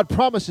when God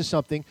promises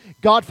something,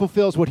 God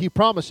fulfills what he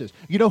promises.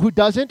 You know who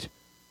doesn't?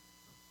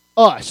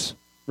 Us,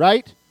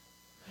 right?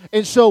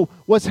 And so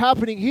what's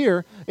happening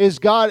here is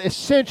God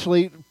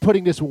essentially,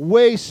 putting this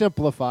way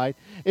simplified,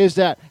 is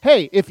that,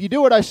 hey, if you do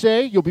what I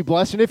say, you'll be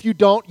blessed, and if you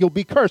don't, you'll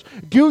be cursed.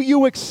 Do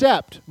you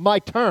accept my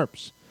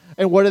terms?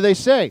 And what do they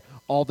say?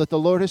 All that the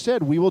Lord has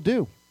said we will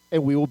do,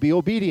 and we will be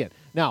obedient.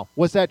 Now,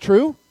 was that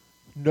true?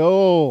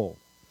 No.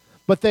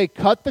 But they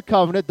cut the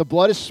covenant. The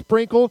blood is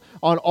sprinkled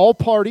on all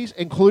parties,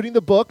 including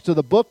the book. So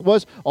the book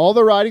was all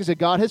the writings that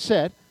God had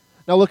said.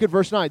 Now look at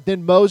verse 9.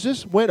 "Then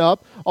Moses went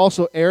up,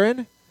 also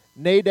Aaron,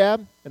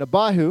 Nadab, and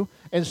Abihu,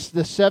 and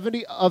the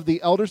 70 of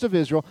the elders of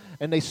Israel,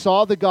 and they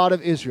saw the God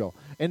of Israel.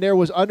 And there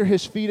was under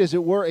his feet, as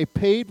it were, a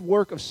paved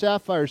work of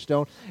sapphire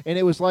stone, and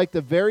it was like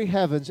the very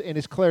heavens in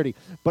its clarity.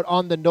 But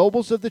on the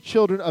nobles of the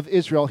children of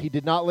Israel he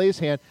did not lay his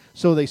hand.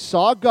 So they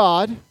saw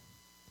God,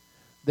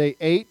 they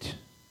ate,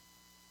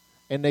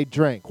 and they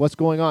drank." What's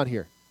going on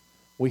here?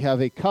 We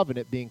have a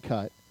covenant being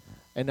cut,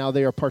 and now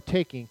they are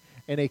partaking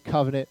in a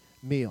covenant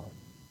meal.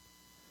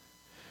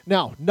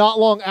 Now, not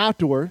long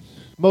afterwards,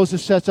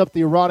 Moses sets up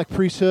the Aaronic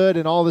priesthood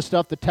and all this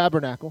stuff, the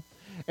tabernacle,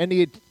 and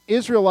the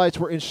Israelites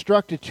were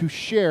instructed to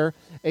share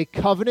a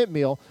covenant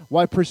meal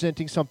while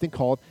presenting something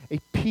called a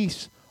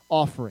peace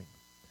offering.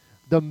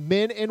 The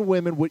men and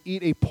women would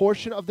eat a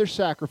portion of their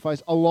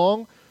sacrifice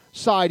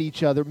alongside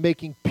each other,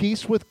 making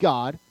peace with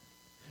God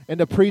and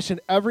the priest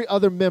and every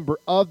other member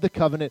of the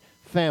covenant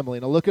family.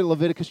 Now look at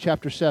Leviticus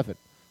chapter 7.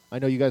 I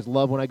know you guys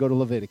love when I go to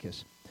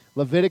Leviticus.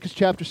 Leviticus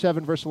chapter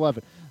 7, verse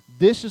 11.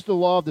 "This is the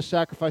law of the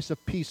sacrifice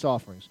of peace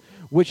offerings,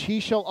 which he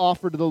shall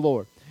offer to the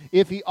Lord.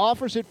 If he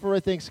offers it for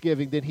a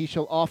thanksgiving, then he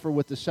shall offer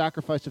with the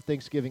sacrifice of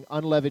thanksgiving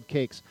unleavened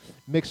cakes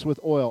mixed with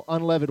oil,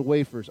 unleavened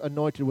wafers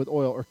anointed with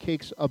oil, or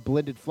cakes of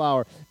blended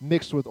flour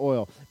mixed with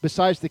oil.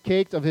 Besides the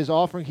cakes of his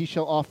offering, he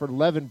shall offer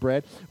leavened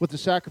bread with the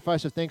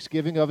sacrifice of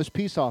thanksgiving of his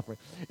peace offering.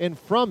 And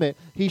from it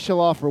he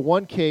shall offer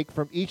one cake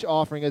from each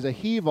offering as a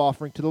heave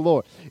offering to the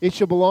Lord. It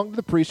shall belong to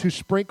the priest who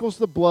sprinkles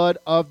the blood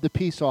of the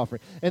peace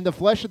offering. And the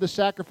flesh of the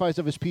sacrifice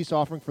of his peace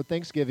offering for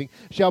thanksgiving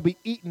shall be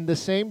eaten the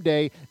same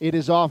day it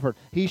is offered.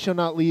 He shall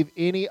not leave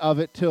any of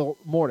it till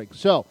morning."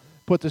 So,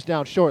 put this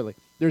down shortly.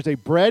 There's a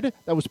bread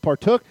that was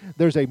partook.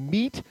 There's a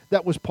meat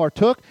that was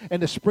partook,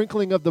 and the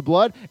sprinkling of the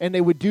blood. And they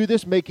would do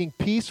this making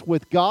peace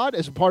with God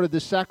as a part of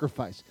this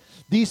sacrifice.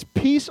 These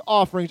peace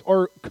offerings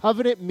or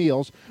covenant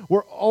meals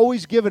were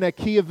always given at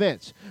key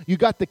events. You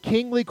got the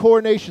kingly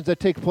coronations that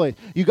take place.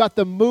 You got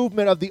the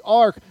movement of the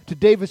ark to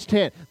David's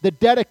tent, the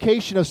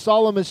dedication of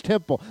Solomon's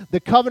temple, the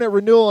covenant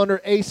renewal under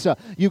Asa.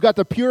 You got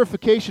the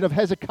purification of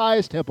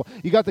Hezekiah's temple.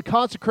 You got the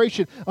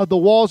consecration of the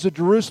walls of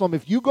Jerusalem.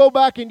 If you go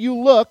back and you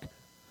look,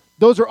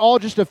 those are all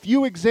just a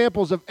few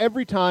examples of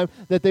every time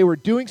that they were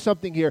doing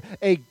something here.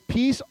 A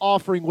peace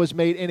offering was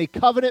made and a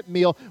covenant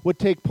meal would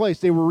take place.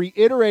 They were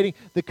reiterating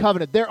the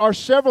covenant. There are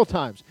several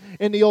times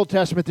in the Old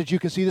Testament that you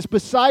can see this.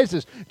 Besides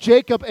this,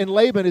 Jacob and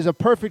Laban is a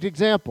perfect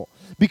example.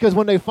 Because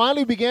when they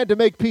finally began to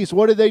make peace,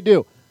 what did they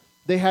do?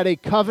 They had a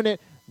covenant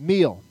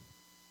meal.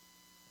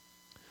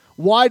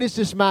 Why does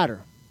this matter?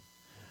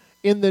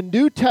 In the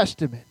New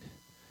Testament,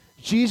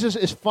 Jesus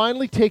is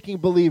finally taking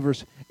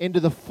believers into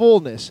the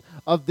fullness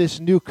of this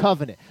new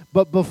covenant.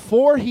 But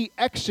before he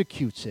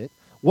executes it,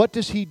 what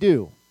does he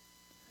do?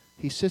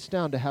 He sits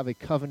down to have a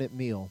covenant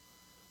meal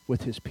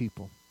with his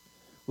people.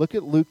 Look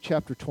at Luke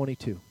chapter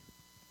 22,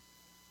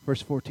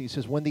 verse 14. It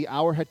says, when the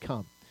hour had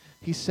come,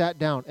 he sat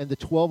down and the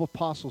 12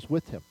 apostles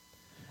with him.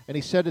 And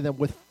he said to them,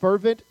 with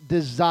fervent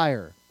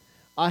desire,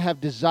 I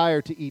have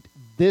desired to eat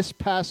this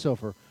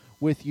Passover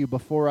with you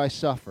before I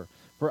suffer.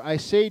 For I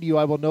say to you,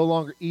 I will no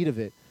longer eat of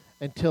it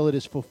until it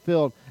is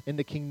fulfilled in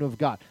the kingdom of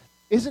God.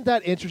 Isn't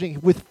that interesting?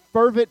 With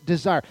fervent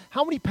desire.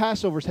 How many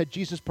Passovers had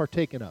Jesus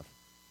partaken of?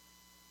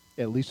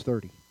 At least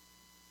 30.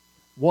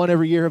 One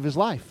every year of his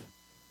life.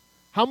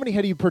 How many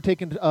had he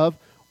partaken of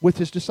with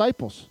his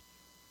disciples?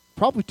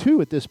 Probably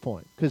 2 at this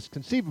point, because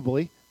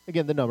conceivably,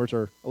 again, the numbers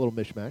are a little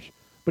mishmash,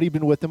 but he'd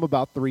been with them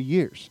about 3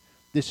 years.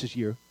 This is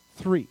year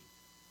 3.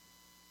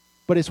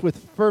 But it's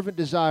with fervent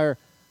desire,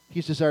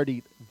 he's desired to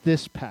eat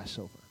this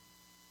Passover.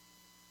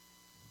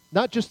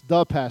 Not just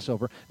the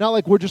Passover. Not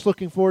like we're just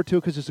looking forward to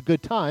it because it's a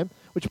good time,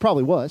 which it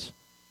probably was.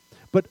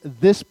 But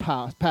this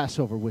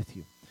Passover with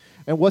you.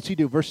 And what's he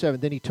do? Verse 7,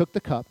 then he took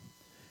the cup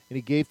and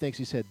he gave thanks.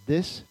 He said,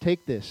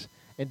 take this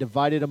and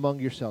divide it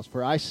among yourselves.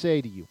 For I say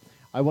to you,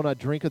 I will not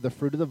drink of the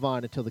fruit of the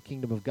vine until the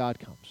kingdom of God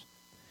comes.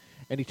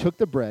 And he took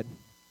the bread,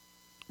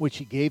 which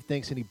he gave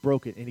thanks, and he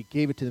broke it. And he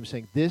gave it to them,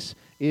 saying, this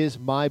is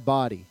my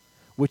body,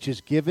 which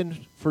is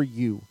given for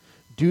you.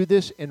 Do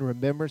this in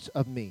remembrance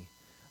of me.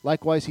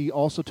 Likewise, he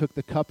also took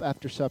the cup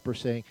after supper,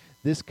 saying,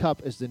 this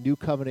cup is the new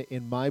covenant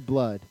in my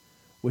blood,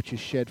 which is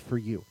shed for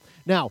you.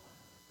 Now,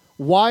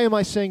 why am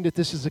I saying that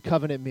this is a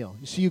covenant meal?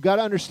 So you've got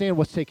to understand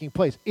what's taking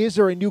place. Is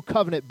there a new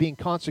covenant being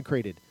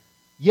consecrated?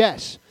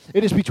 Yes.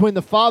 It is between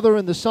the Father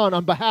and the Son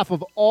on behalf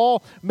of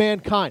all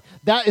mankind.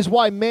 That is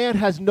why man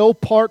has no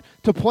part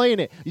to play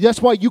in it.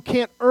 That's why you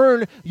can't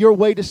earn your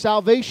way to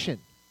salvation.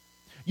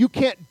 You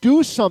can't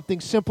do something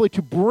simply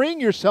to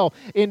bring yourself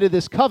into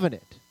this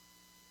covenant.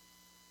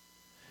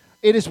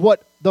 It is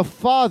what the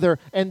Father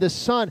and the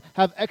Son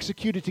have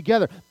executed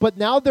together. But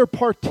now they're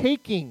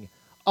partaking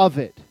of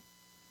it.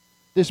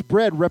 This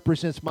bread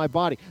represents my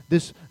body.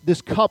 This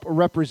cup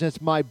represents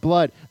my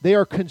blood. They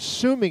are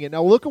consuming it.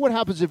 Now look at what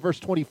happens in verse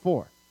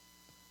 24.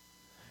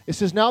 It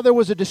says, now there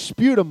was a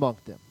dispute among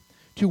them,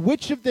 to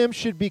which of them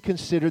should be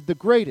considered the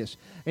greatest.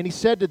 And he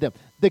said to them,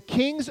 the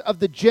kings of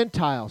the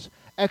Gentiles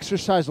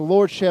exercise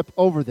lordship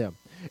over them,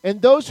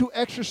 and those who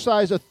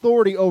exercise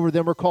authority over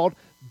them are called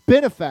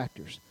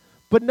benefactors.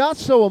 But not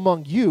so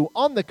among you.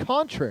 On the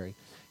contrary,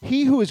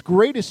 he who is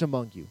greatest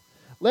among you,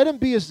 let him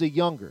be as the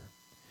younger,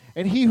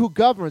 and he who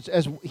governs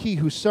as he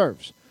who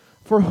serves.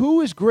 For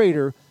who is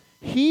greater,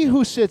 he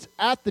who sits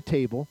at the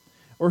table,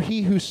 or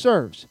he who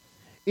serves?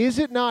 Is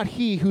it not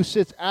he who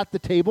sits at the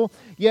table?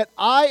 Yet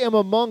I am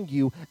among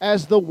you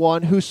as the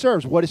one who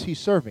serves. What is he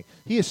serving?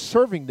 He is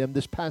serving them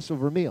this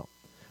Passover meal.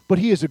 But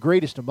he is the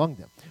greatest among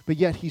them. But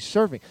yet he's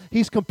serving.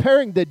 He's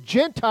comparing the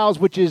Gentiles,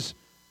 which is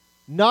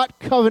not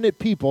covenant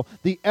people,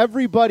 the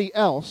everybody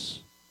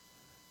else,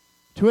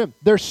 to him.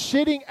 They're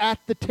sitting at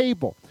the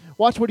table.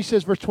 Watch what he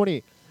says, verse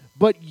 28.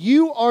 But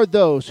you are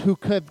those who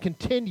have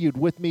continued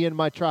with me in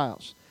my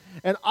trials.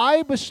 And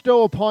I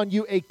bestow upon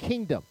you a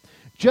kingdom,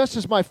 just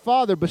as my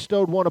Father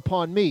bestowed one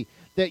upon me,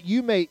 that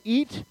you may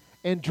eat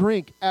and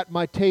drink at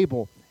my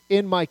table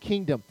in my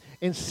kingdom,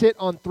 and sit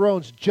on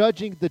thrones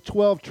judging the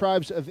 12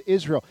 tribes of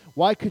Israel.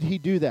 Why could he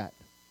do that?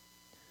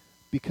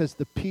 Because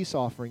the peace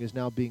offering is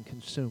now being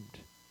consumed.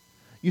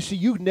 You see,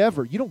 you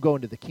don't go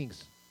into the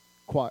king's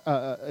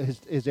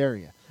his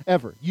area,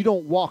 ever. You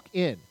don't walk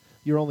in.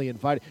 You're only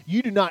invited.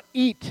 You do not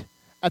eat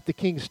at the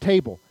king's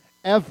table,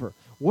 ever.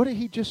 What did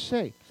he just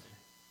say?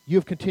 You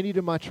have continued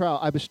in my trial.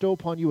 I bestow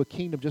upon you a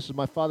kingdom, just as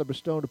my Father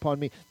bestowed upon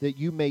me, that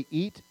you may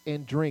eat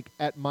and drink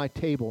at my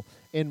table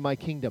in my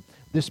kingdom.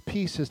 This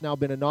peace has now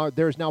been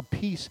there is now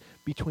peace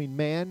between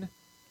man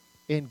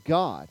and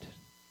God.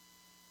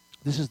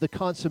 This is the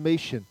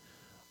consummation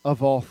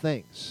of all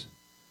things.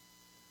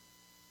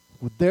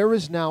 There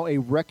is now a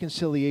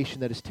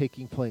reconciliation that is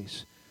taking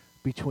place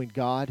between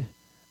God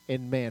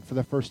and man for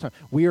the first time.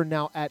 We are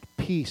now at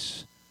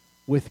peace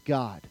with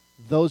God.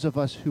 those of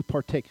us who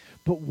partake.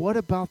 But what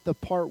about the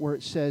part where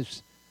it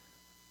says,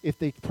 if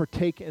they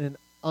partake in an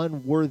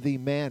unworthy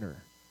manner?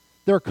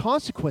 There are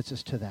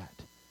consequences to that,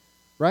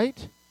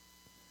 right?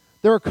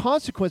 There are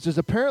consequences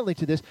apparently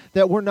to this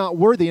that we're not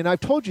worthy. And I've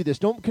told you this.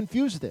 Don't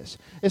confuse this.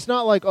 It's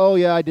not like, oh,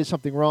 yeah, I did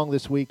something wrong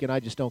this week and I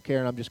just don't care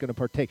and I'm just going to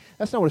partake.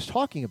 That's not what it's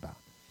talking about.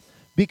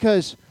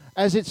 Because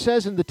as it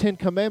says in the Ten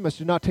Commandments,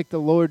 do not take the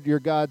Lord your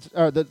God's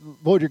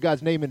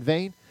name in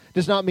vain,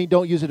 does not mean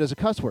don't use it as a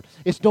cuss word.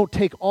 It's don't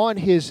take on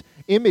his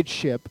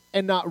imageship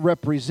and not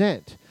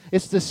represent.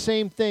 It's the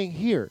same thing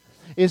here.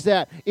 Is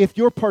that if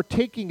you're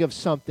partaking of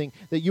something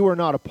that you are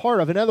not a part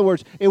of, in other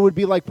words, it would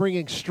be like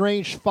bringing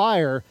strange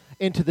fire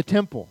into the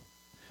temple.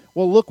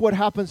 Well, look what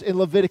happens in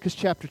Leviticus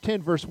chapter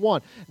 10, verse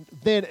 1.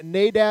 Then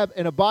Nadab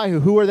and Abihu,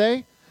 who are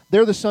they?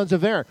 They're the sons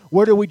of Aaron.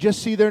 Where did we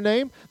just see their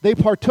name? They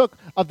partook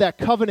of that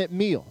covenant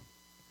meal.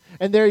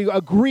 And they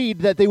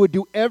agreed that they would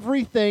do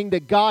everything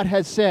that God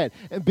had said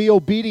and be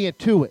obedient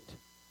to it.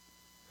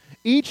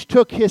 Each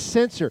took his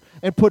censer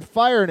and put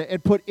fire in it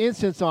and put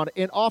incense on it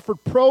and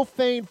offered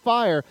profane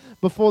fire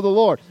before the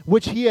Lord,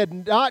 which he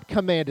had not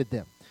commanded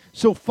them.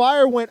 So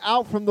fire went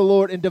out from the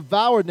Lord and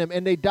devoured them,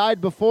 and they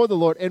died before the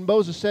Lord. And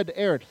Moses said to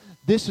Aaron,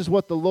 this is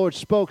what the Lord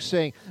spoke,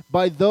 saying,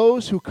 by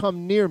those who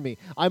come near me,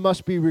 I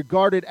must be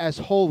regarded as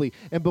holy,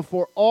 and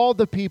before all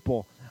the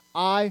people,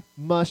 I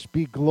must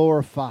be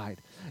glorified.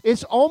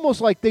 It's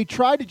almost like they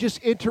tried to just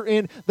enter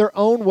in their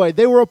own way.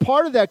 They were a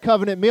part of that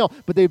covenant meal,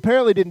 but they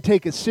apparently didn't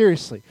take it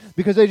seriously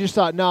because they just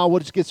thought, no, we'll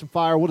just get some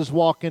fire. We'll just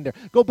walk in there.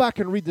 Go back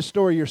and read the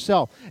story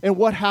yourself. And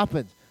what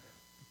happened?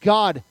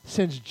 God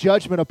sends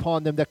judgment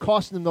upon them that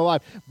cost them their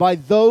life. By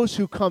those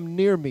who come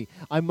near me,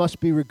 I must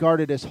be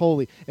regarded as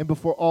holy. And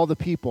before all the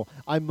people,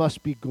 I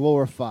must be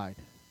glorified.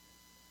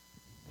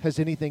 Has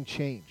anything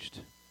changed?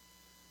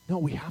 No,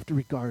 we have to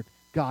regard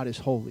God as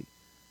holy.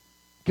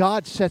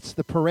 God sets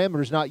the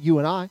parameters, not you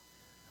and I.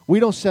 We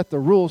don't set the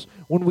rules.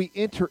 When we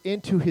enter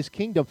into his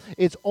kingdom,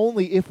 it's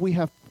only if we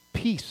have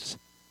peace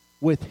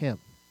with him.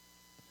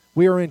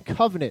 We are in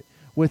covenant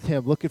with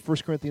him. Look at 1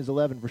 Corinthians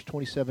 11, verse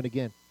 27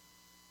 again.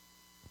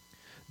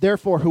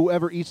 Therefore,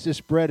 whoever eats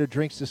this bread or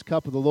drinks this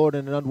cup of the Lord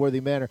in an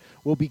unworthy manner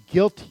will be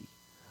guilty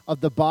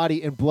of the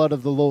body and blood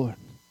of the Lord.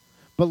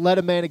 But let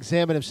a man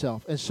examine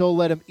himself, and so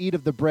let him eat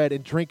of the bread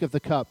and drink of the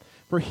cup.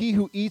 For he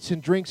who eats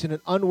and drinks in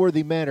an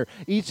unworthy manner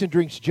eats and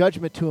drinks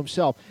judgment to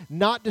himself,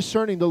 not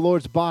discerning the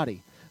Lord's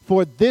body.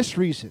 For this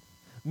reason,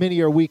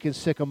 many are weak and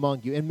sick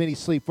among you, and many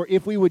sleep. For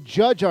if we would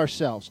judge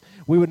ourselves,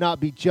 we would not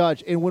be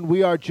judged. And when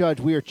we are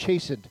judged, we are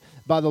chastened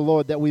by the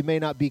Lord, that we may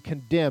not be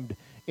condemned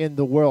in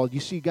the world. You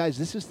see, guys,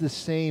 this is the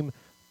same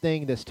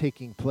thing that's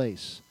taking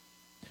place.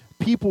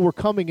 People were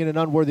coming in an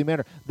unworthy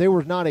manner. They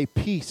were not at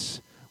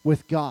peace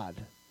with God.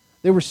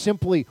 They were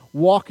simply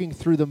walking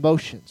through the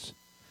motions.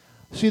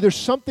 See, there's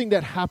something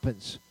that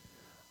happens.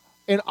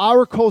 In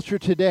our culture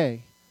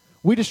today,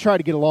 we just try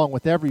to get along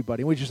with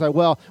everybody. We just like,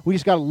 well, we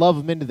just got to love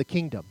them into the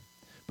kingdom.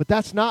 But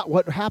that's not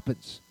what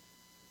happens.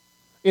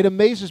 It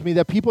amazes me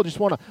that people just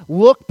want to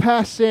look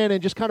past sin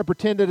and just kind of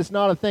pretend that it's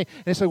not a thing.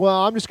 And it's like,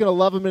 well, I'm just going to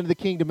love them into the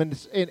kingdom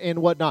and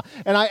whatnot.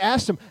 And I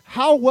asked them,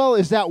 how well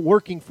is that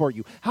working for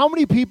you? How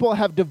many people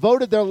have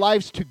devoted their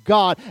lives to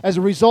God as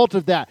a result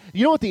of that?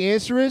 You know what the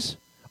answer is?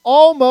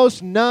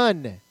 Almost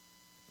none.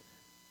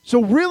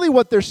 So really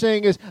what they're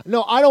saying is,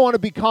 no, I don't want to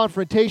be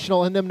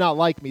confrontational and them not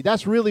like me.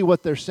 That's really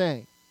what they're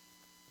saying.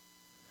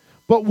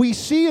 But we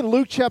see in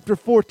Luke chapter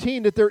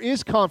 14 that there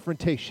is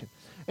confrontation.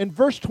 In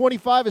verse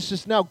 25 it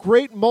says, now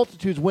great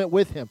multitudes went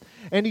with him.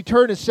 And he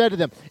turned and said to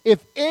them,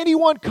 if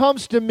anyone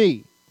comes to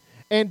me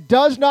and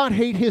does not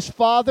hate his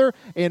father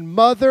and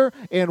mother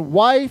and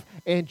wife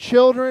and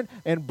children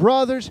and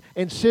brothers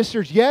and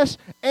sisters, yes,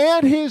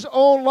 and his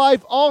own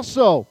life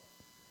also,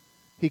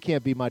 he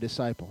can't be my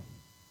disciple.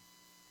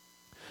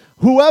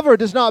 Whoever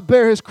does not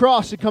bear his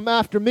cross and come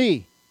after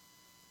me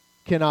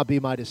cannot be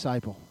my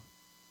disciple.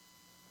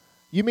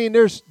 You mean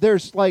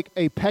there's like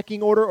a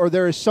pecking order, or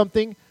there is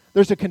something,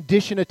 there's a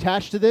condition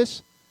attached to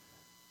this?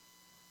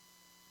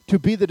 To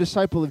be the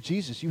disciple of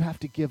Jesus, you have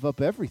to give up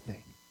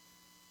everything.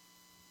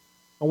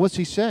 And what's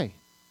he say?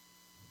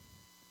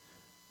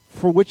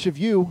 For which of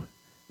you,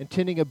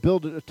 intending to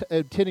build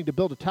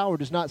a tower,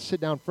 does not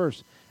sit down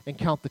first and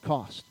count the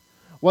cost,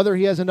 whether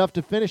he has enough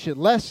to finish it,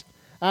 lest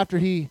after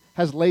he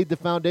has laid the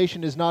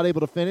foundation is not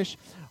able to finish,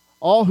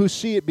 all who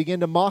see it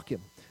begin to mock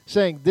him,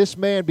 saying, this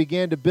man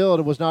began to build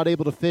and was not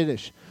able to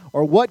finish.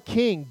 Or what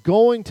king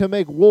going to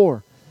make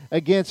war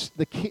against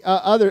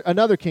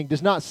another king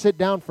does not sit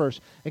down first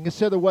and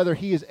consider whether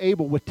he is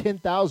able with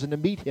 10,000 to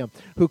meet him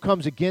who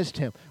comes against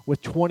him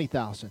with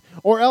 20,000?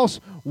 Or else,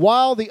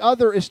 while the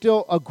other is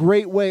still a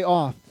great way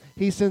off,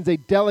 he sends a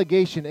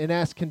delegation and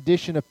asks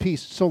condition of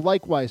peace. So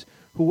likewise,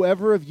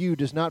 whoever of you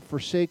does not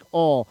forsake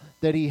all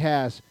that he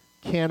has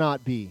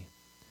cannot be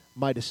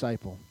my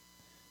disciple.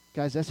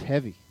 Guys, that's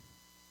heavy.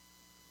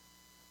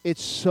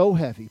 It's so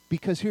heavy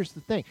because here's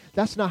the thing.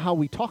 That's not how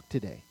we talk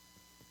today.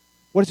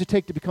 What does it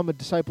take to become a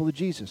disciple of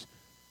Jesus?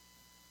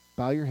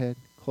 Bow your head,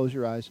 close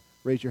your eyes,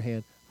 raise your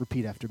hand,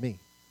 repeat after me.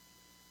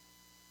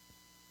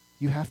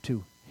 you have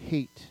to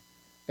hate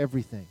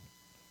everything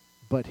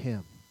but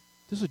him.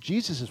 This is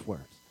Jesus'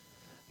 words.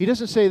 He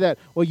doesn't say that,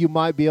 well, you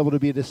might be able to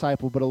be a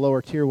disciple, but a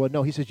lower tier one.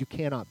 No, he says you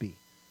cannot be.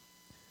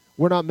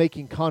 We're not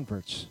making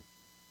converts.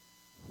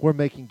 We're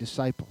making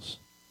disciples.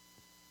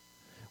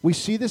 We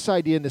see this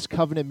idea in this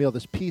covenant meal,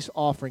 this peace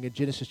offering in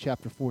Genesis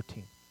chapter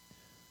 14.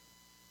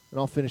 And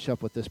I'll finish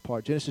up with this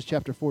part. Genesis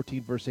chapter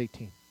 14, verse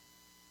 18.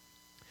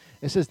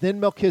 It says, Then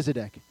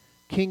Melchizedek,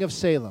 king of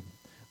Salem,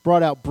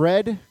 brought out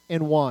bread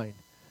and wine.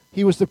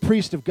 He was the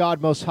priest of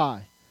God Most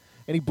High.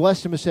 And he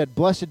blessed him and said,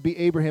 Blessed be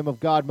Abraham of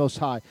God Most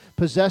High,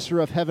 possessor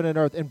of heaven and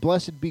earth, and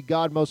blessed be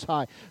God Most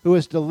High, who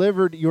has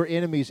delivered your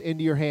enemies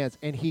into your hands.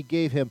 And he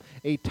gave him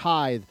a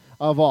tithe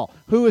of all.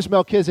 Who is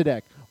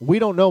Melchizedek? We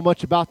don't know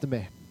much about the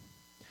man.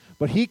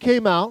 But he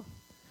came out,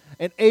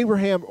 and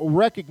Abraham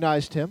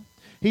recognized him.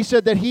 He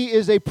said that he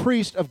is a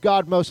priest of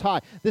God Most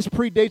High. This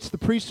predates the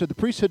priesthood. The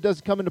priesthood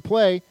doesn't come into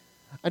play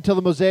until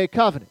the Mosaic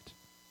covenant.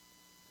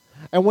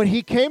 And when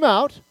he came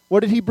out,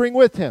 what did he bring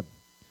with him?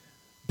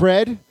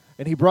 Bread,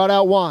 and he brought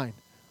out wine.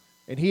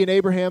 And he and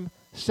Abraham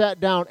sat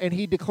down, and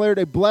he declared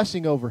a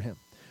blessing over him.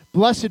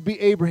 Blessed be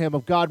Abraham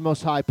of God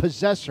Most High,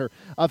 possessor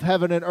of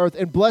heaven and earth.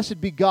 And blessed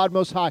be God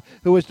Most High,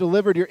 who has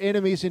delivered your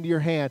enemies into your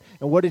hand.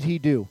 And what did he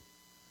do?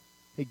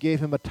 He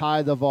gave him a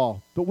tithe of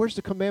all. But where's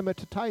the commandment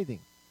to tithing?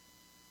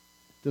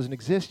 It doesn't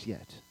exist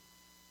yet.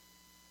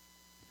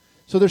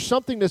 So there's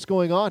something that's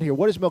going on here.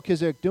 What is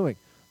Melchizedek doing?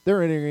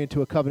 They're entering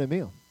into a covenant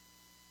meal.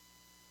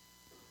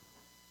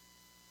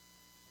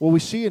 Well, we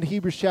see in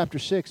Hebrews chapter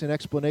 6 an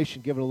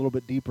explanation given a little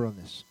bit deeper on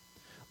this.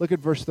 Look at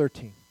verse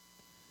 13.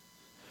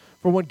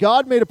 For when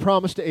God made a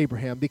promise to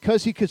Abraham,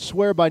 because he could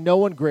swear by no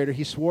one greater,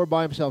 he swore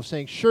by himself,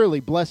 saying, Surely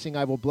blessing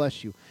I will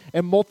bless you,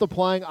 and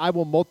multiplying I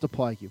will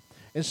multiply you.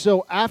 And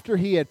so after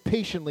he had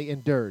patiently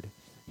endured,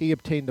 he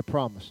obtained the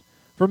promise.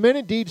 For men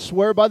indeed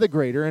swear by the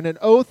greater, and an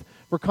oath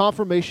for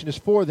confirmation is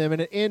for them,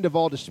 and an end of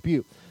all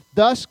dispute.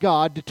 Thus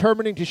God,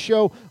 determining to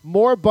show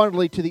more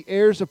abundantly to the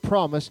heirs of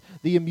promise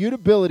the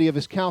immutability of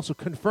his counsel,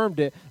 confirmed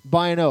it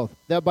by an oath,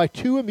 that by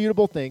two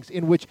immutable things,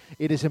 in which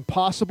it is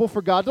impossible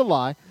for God to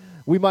lie,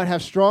 we might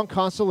have strong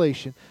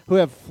consolation, who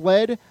have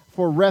fled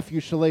for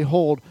refuge to lay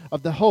hold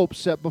of the hope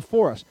set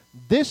before us.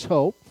 This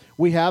hope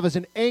we have as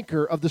an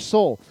anchor of the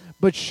soul,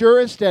 but sure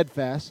and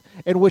steadfast,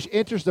 and which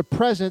enters the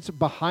presence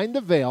behind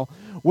the veil,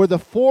 where the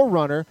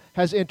forerunner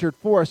has entered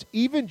for us,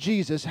 even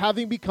Jesus,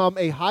 having become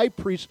a high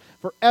priest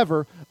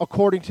forever,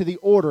 according to the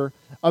order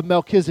of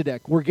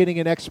Melchizedek. We're getting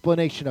an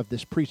explanation of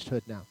this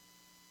priesthood now.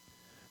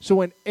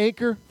 So an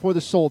anchor for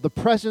the soul, the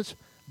presence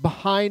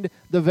behind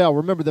the veil.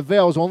 Remember, the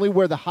veil is only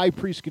where the high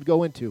priest could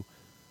go into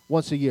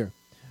once a year.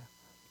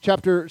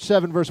 Chapter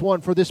 7, verse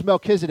 1, For this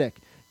Melchizedek,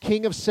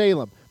 king of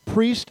Salem,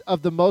 priest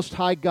of the Most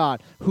High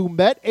God, who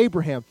met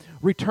Abraham,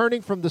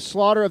 returning from the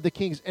slaughter of the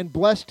kings, and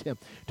blessed him,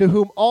 to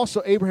whom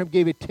also Abraham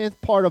gave a tenth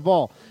part of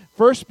all,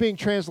 first being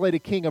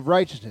translated king of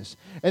righteousness,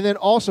 and then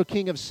also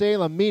king of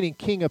Salem, meaning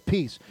king of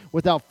peace,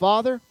 without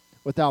father,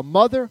 without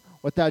mother,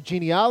 without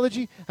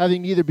genealogy,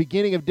 having neither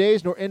beginning of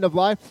days nor end of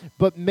life,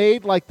 but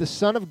made like the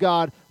Son of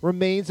God,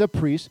 remains a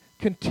priest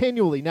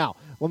continually. Now,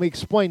 let me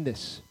explain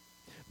this.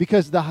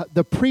 Because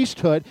the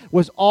priesthood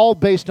was all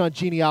based on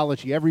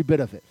genealogy, every bit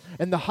of it.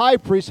 And the high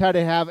priest had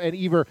to have an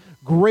even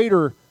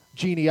greater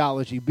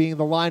genealogy, being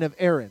the line of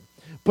Aaron.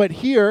 But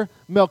here,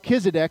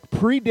 Melchizedek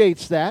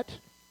predates that,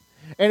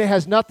 and it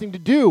has nothing to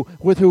do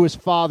with who his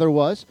father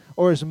was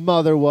or his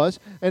mother was,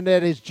 and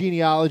that his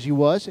genealogy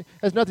was. It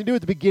has nothing to do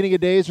with the beginning of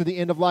days or the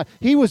end of life.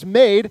 He was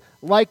made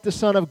like the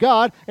Son of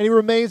God, and he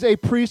remains a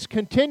priest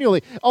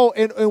continually. Oh,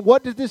 and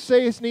what did this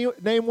say his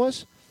name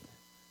was?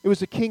 It was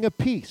the King of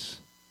Peace.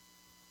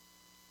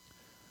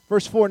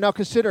 Verse 4, Now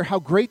consider how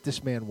great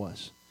this man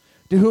was,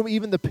 to whom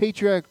even the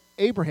patriarch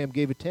Abraham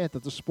gave a tenth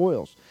of the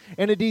spoils.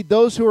 And indeed,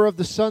 those who are of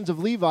the sons of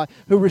Levi,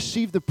 who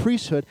receive the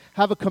priesthood,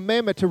 have a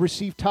commandment to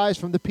receive tithes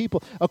from the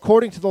people,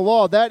 according to the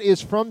law, that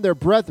is, from their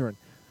brethren.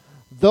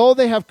 Though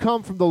they have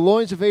come from the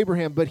loins of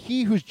Abraham, but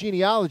he whose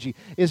genealogy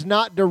is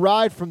not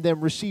derived from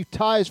them received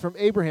tithes from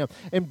Abraham,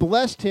 and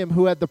blessed him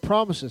who had the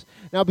promises.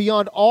 Now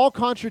beyond all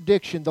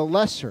contradiction, the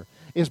lesser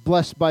is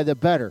blessed by the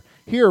better.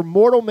 Here,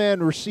 mortal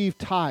man received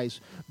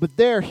tithes, but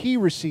there he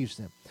receives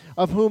them,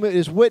 of whom it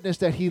is witnessed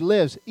that he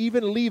lives.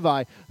 Even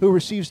Levi, who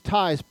receives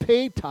tithes,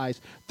 paid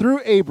tithes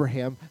through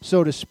Abraham,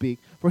 so to speak,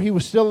 for he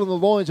was still in the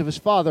loins of his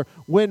father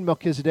when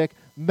Melchizedek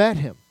met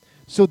him.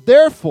 So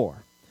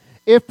therefore,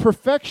 if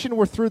perfection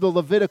were through the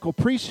Levitical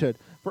priesthood,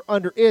 for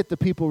under it the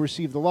people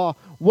received the law,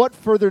 what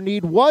further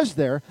need was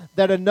there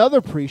that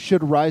another priest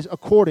should rise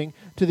according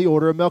to the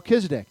order of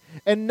Melchizedek,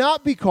 and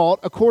not be called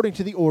according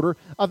to the order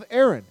of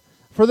Aaron?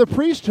 For the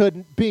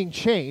priesthood being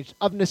changed,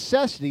 of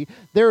necessity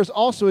there is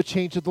also a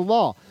change of the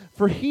law.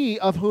 For he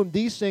of whom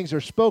these things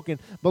are spoken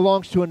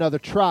belongs to another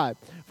tribe,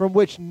 from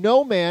which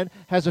no man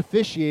has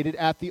officiated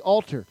at the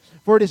altar.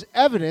 For it is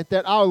evident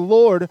that our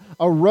Lord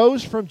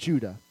arose from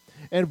Judah,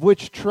 and of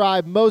which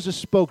tribe Moses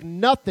spoke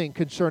nothing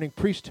concerning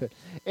priesthood.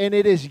 And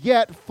it is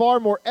yet far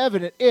more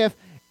evident if,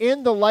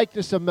 in the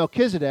likeness of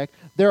Melchizedek,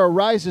 there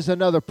arises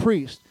another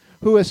priest.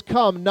 who has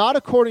come not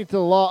according to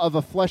the law of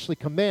a fleshly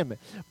commandment,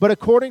 but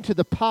according to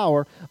the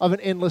power of an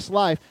endless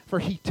life. For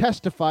he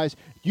testifies,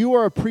 you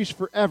are a priest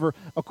forever,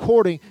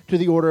 according to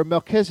the order of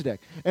Melchizedek.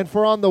 And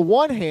for on the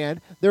one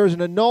hand, there is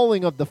an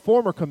annulling of the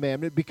former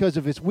commandment because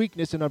of its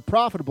weakness and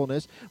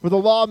unprofitableness, for the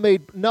law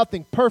made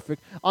nothing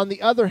perfect. On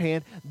the other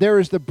hand, there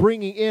is the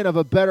bringing in of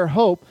a better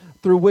hope,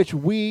 through which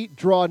we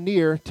draw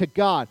near to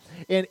God.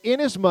 And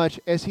inasmuch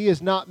as he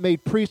is not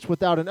made priests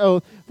without an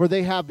oath, for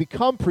they have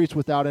become priests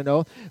without an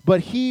oath,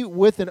 but he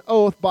with an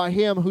oath by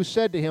him who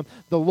said to him,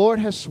 the Lord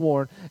has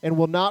sworn and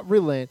will not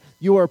relent,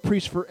 you are a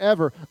priest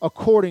forever,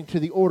 according to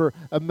the order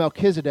of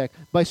Melchizedek.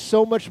 By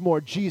so much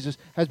more, Jesus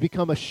has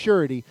become a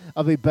surety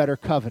of a better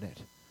covenant.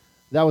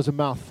 That was a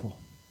mouthful.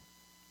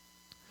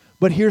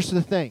 But here's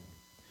the thing.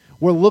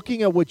 We're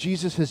looking at what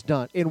Jesus has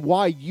done and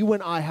why you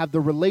and I have the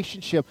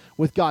relationship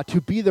with God to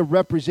be the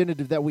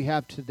representative that we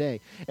have today.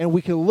 And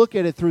we can look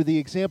at it through the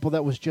example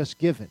that was just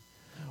given.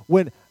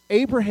 When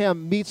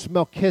Abraham meets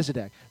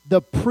Melchizedek, the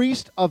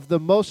priest of the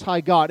Most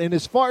High God, and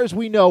as far as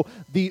we know,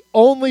 the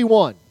only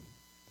one,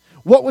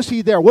 what was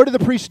he there? What did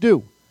the priests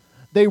do?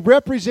 They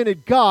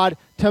represented God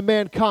to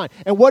mankind.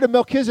 And what did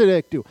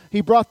Melchizedek do?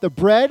 He brought the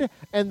bread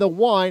and the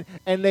wine,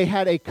 and they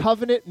had a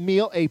covenant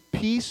meal, a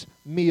peace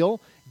meal,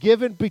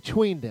 given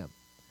between them.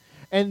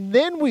 And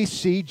then we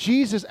see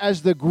Jesus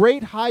as the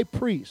great high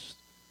priest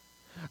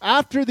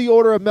after the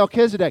order of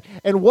Melchizedek.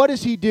 And what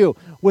does he do?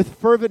 With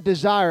fervent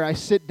desire, I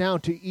sit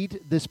down to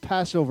eat this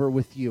Passover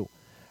with you.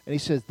 And he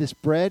says, this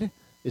bread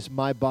is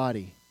my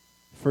body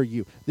for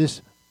you.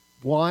 This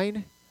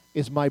wine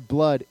is my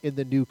blood in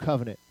the new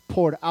covenant,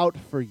 poured out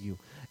for you.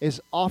 As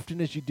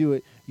often as you do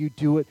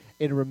it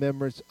in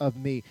remembrance of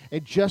me.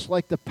 And just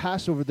like the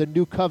Passover, the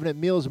new covenant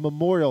meal is a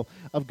memorial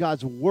of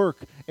God's work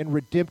and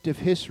redemptive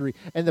history.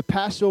 And the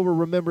Passover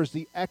remembers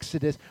the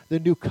Exodus. The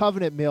new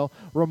covenant meal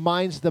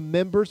reminds the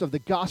members of the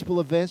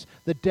gospel events,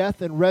 the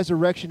death and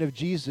resurrection of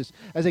Jesus.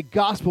 As a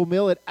gospel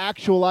meal, it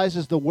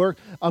actualizes the work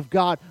of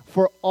God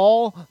for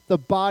all the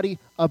body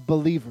of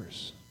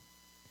believers.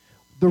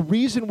 The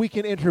reason we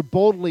can enter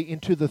boldly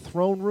into the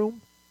throne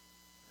room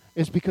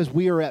is because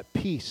we are at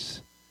peace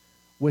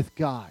with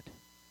God.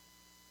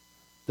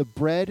 The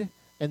bread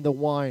and the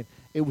wine,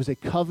 it was a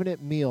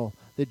covenant meal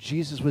that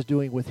Jesus was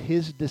doing with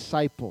his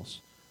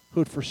disciples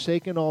who had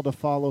forsaken all to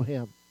follow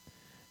him,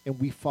 and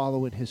we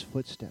follow in his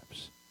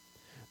footsteps.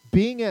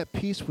 Being at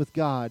peace with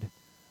God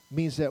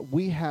means that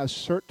we have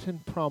certain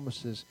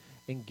promises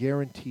and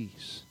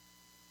guarantees,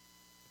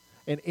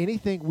 and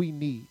anything we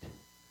need,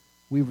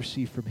 we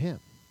receive from him.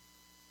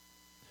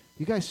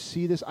 You guys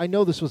see this? I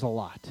know this was a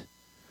lot.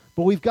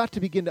 But we've got to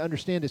begin to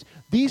understand this.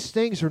 These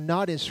things are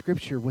not in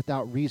Scripture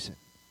without reason.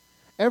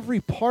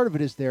 Every part of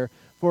it is there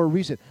for a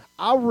reason.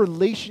 Our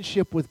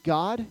relationship with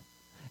God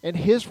and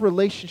his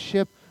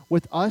relationship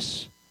with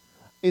us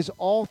is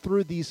all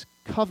through these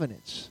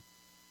covenants.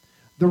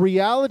 The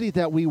reality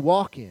that we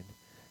walk in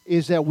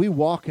is that we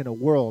walk in a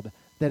world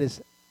that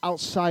is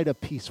outside of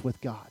peace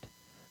with God.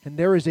 And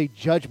there is a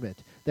judgment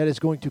that is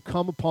going to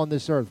come upon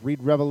this earth.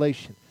 Read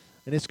Revelation.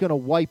 And it's going to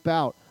wipe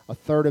out a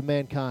third of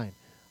mankind.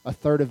 A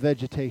third of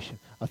vegetation,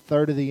 a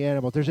third of the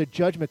animals. There's a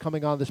judgment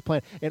coming on this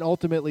planet, and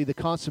ultimately the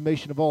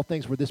consummation of all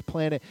things where this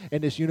planet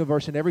and this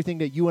universe and everything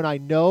that you and I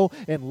know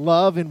and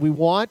love and we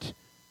want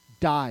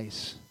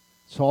dies.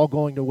 It's all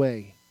going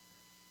away.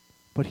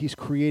 But he's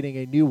creating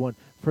a new one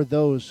for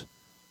those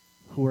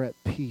who are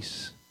at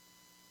peace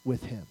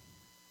with him.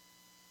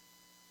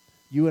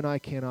 You and I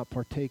cannot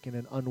partake in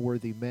an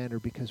unworthy manner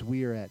because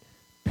we are at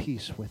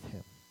peace with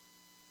him.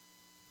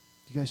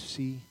 Do you guys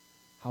see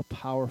how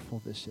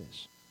powerful this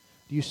is?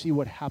 Do you see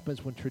what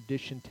happens when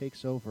tradition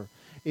takes over?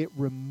 It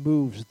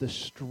removes the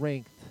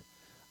strength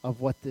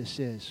of what this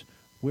is.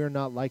 We're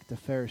not like the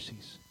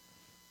Pharisees.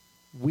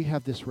 We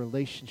have this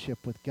relationship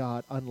with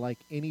God unlike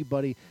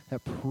anybody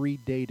that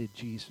predated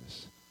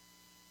Jesus.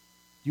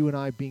 You and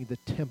I being the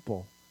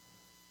temple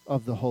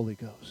of the Holy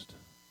Ghost.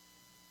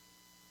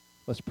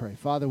 Let's pray.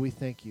 Father, we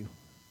thank you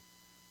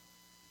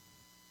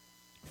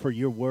for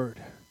your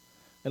word.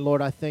 And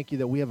Lord, I thank you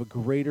that we have a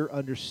greater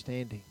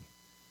understanding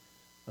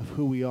of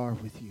who we are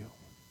with you.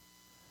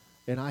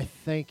 And I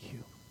thank you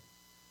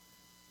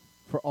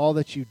for all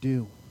that you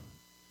do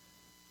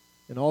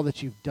and all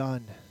that you've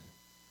done,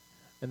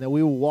 and that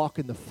we will walk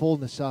in the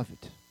fullness of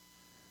it,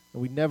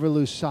 and we never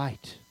lose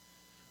sight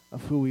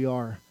of who we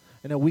are,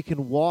 and that we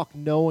can walk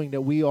knowing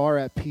that we are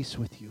at peace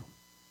with you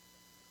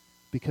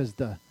because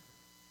the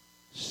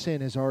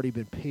sin has already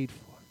been paid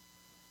for.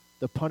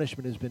 The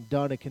punishment has been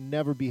done. It can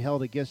never be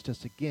held against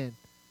us again.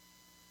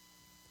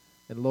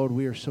 And Lord,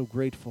 we are so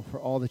grateful for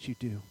all that you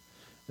do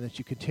and that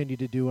you continue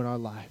to do in our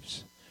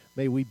lives.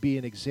 May we be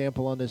an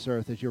example on this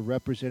earth as your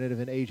representative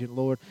and agent,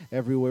 Lord,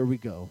 everywhere we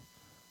go.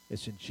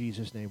 It's in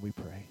Jesus' name we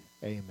pray.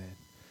 Amen.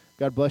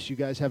 God bless you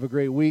guys. Have a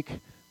great week.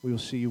 We will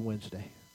see you Wednesday.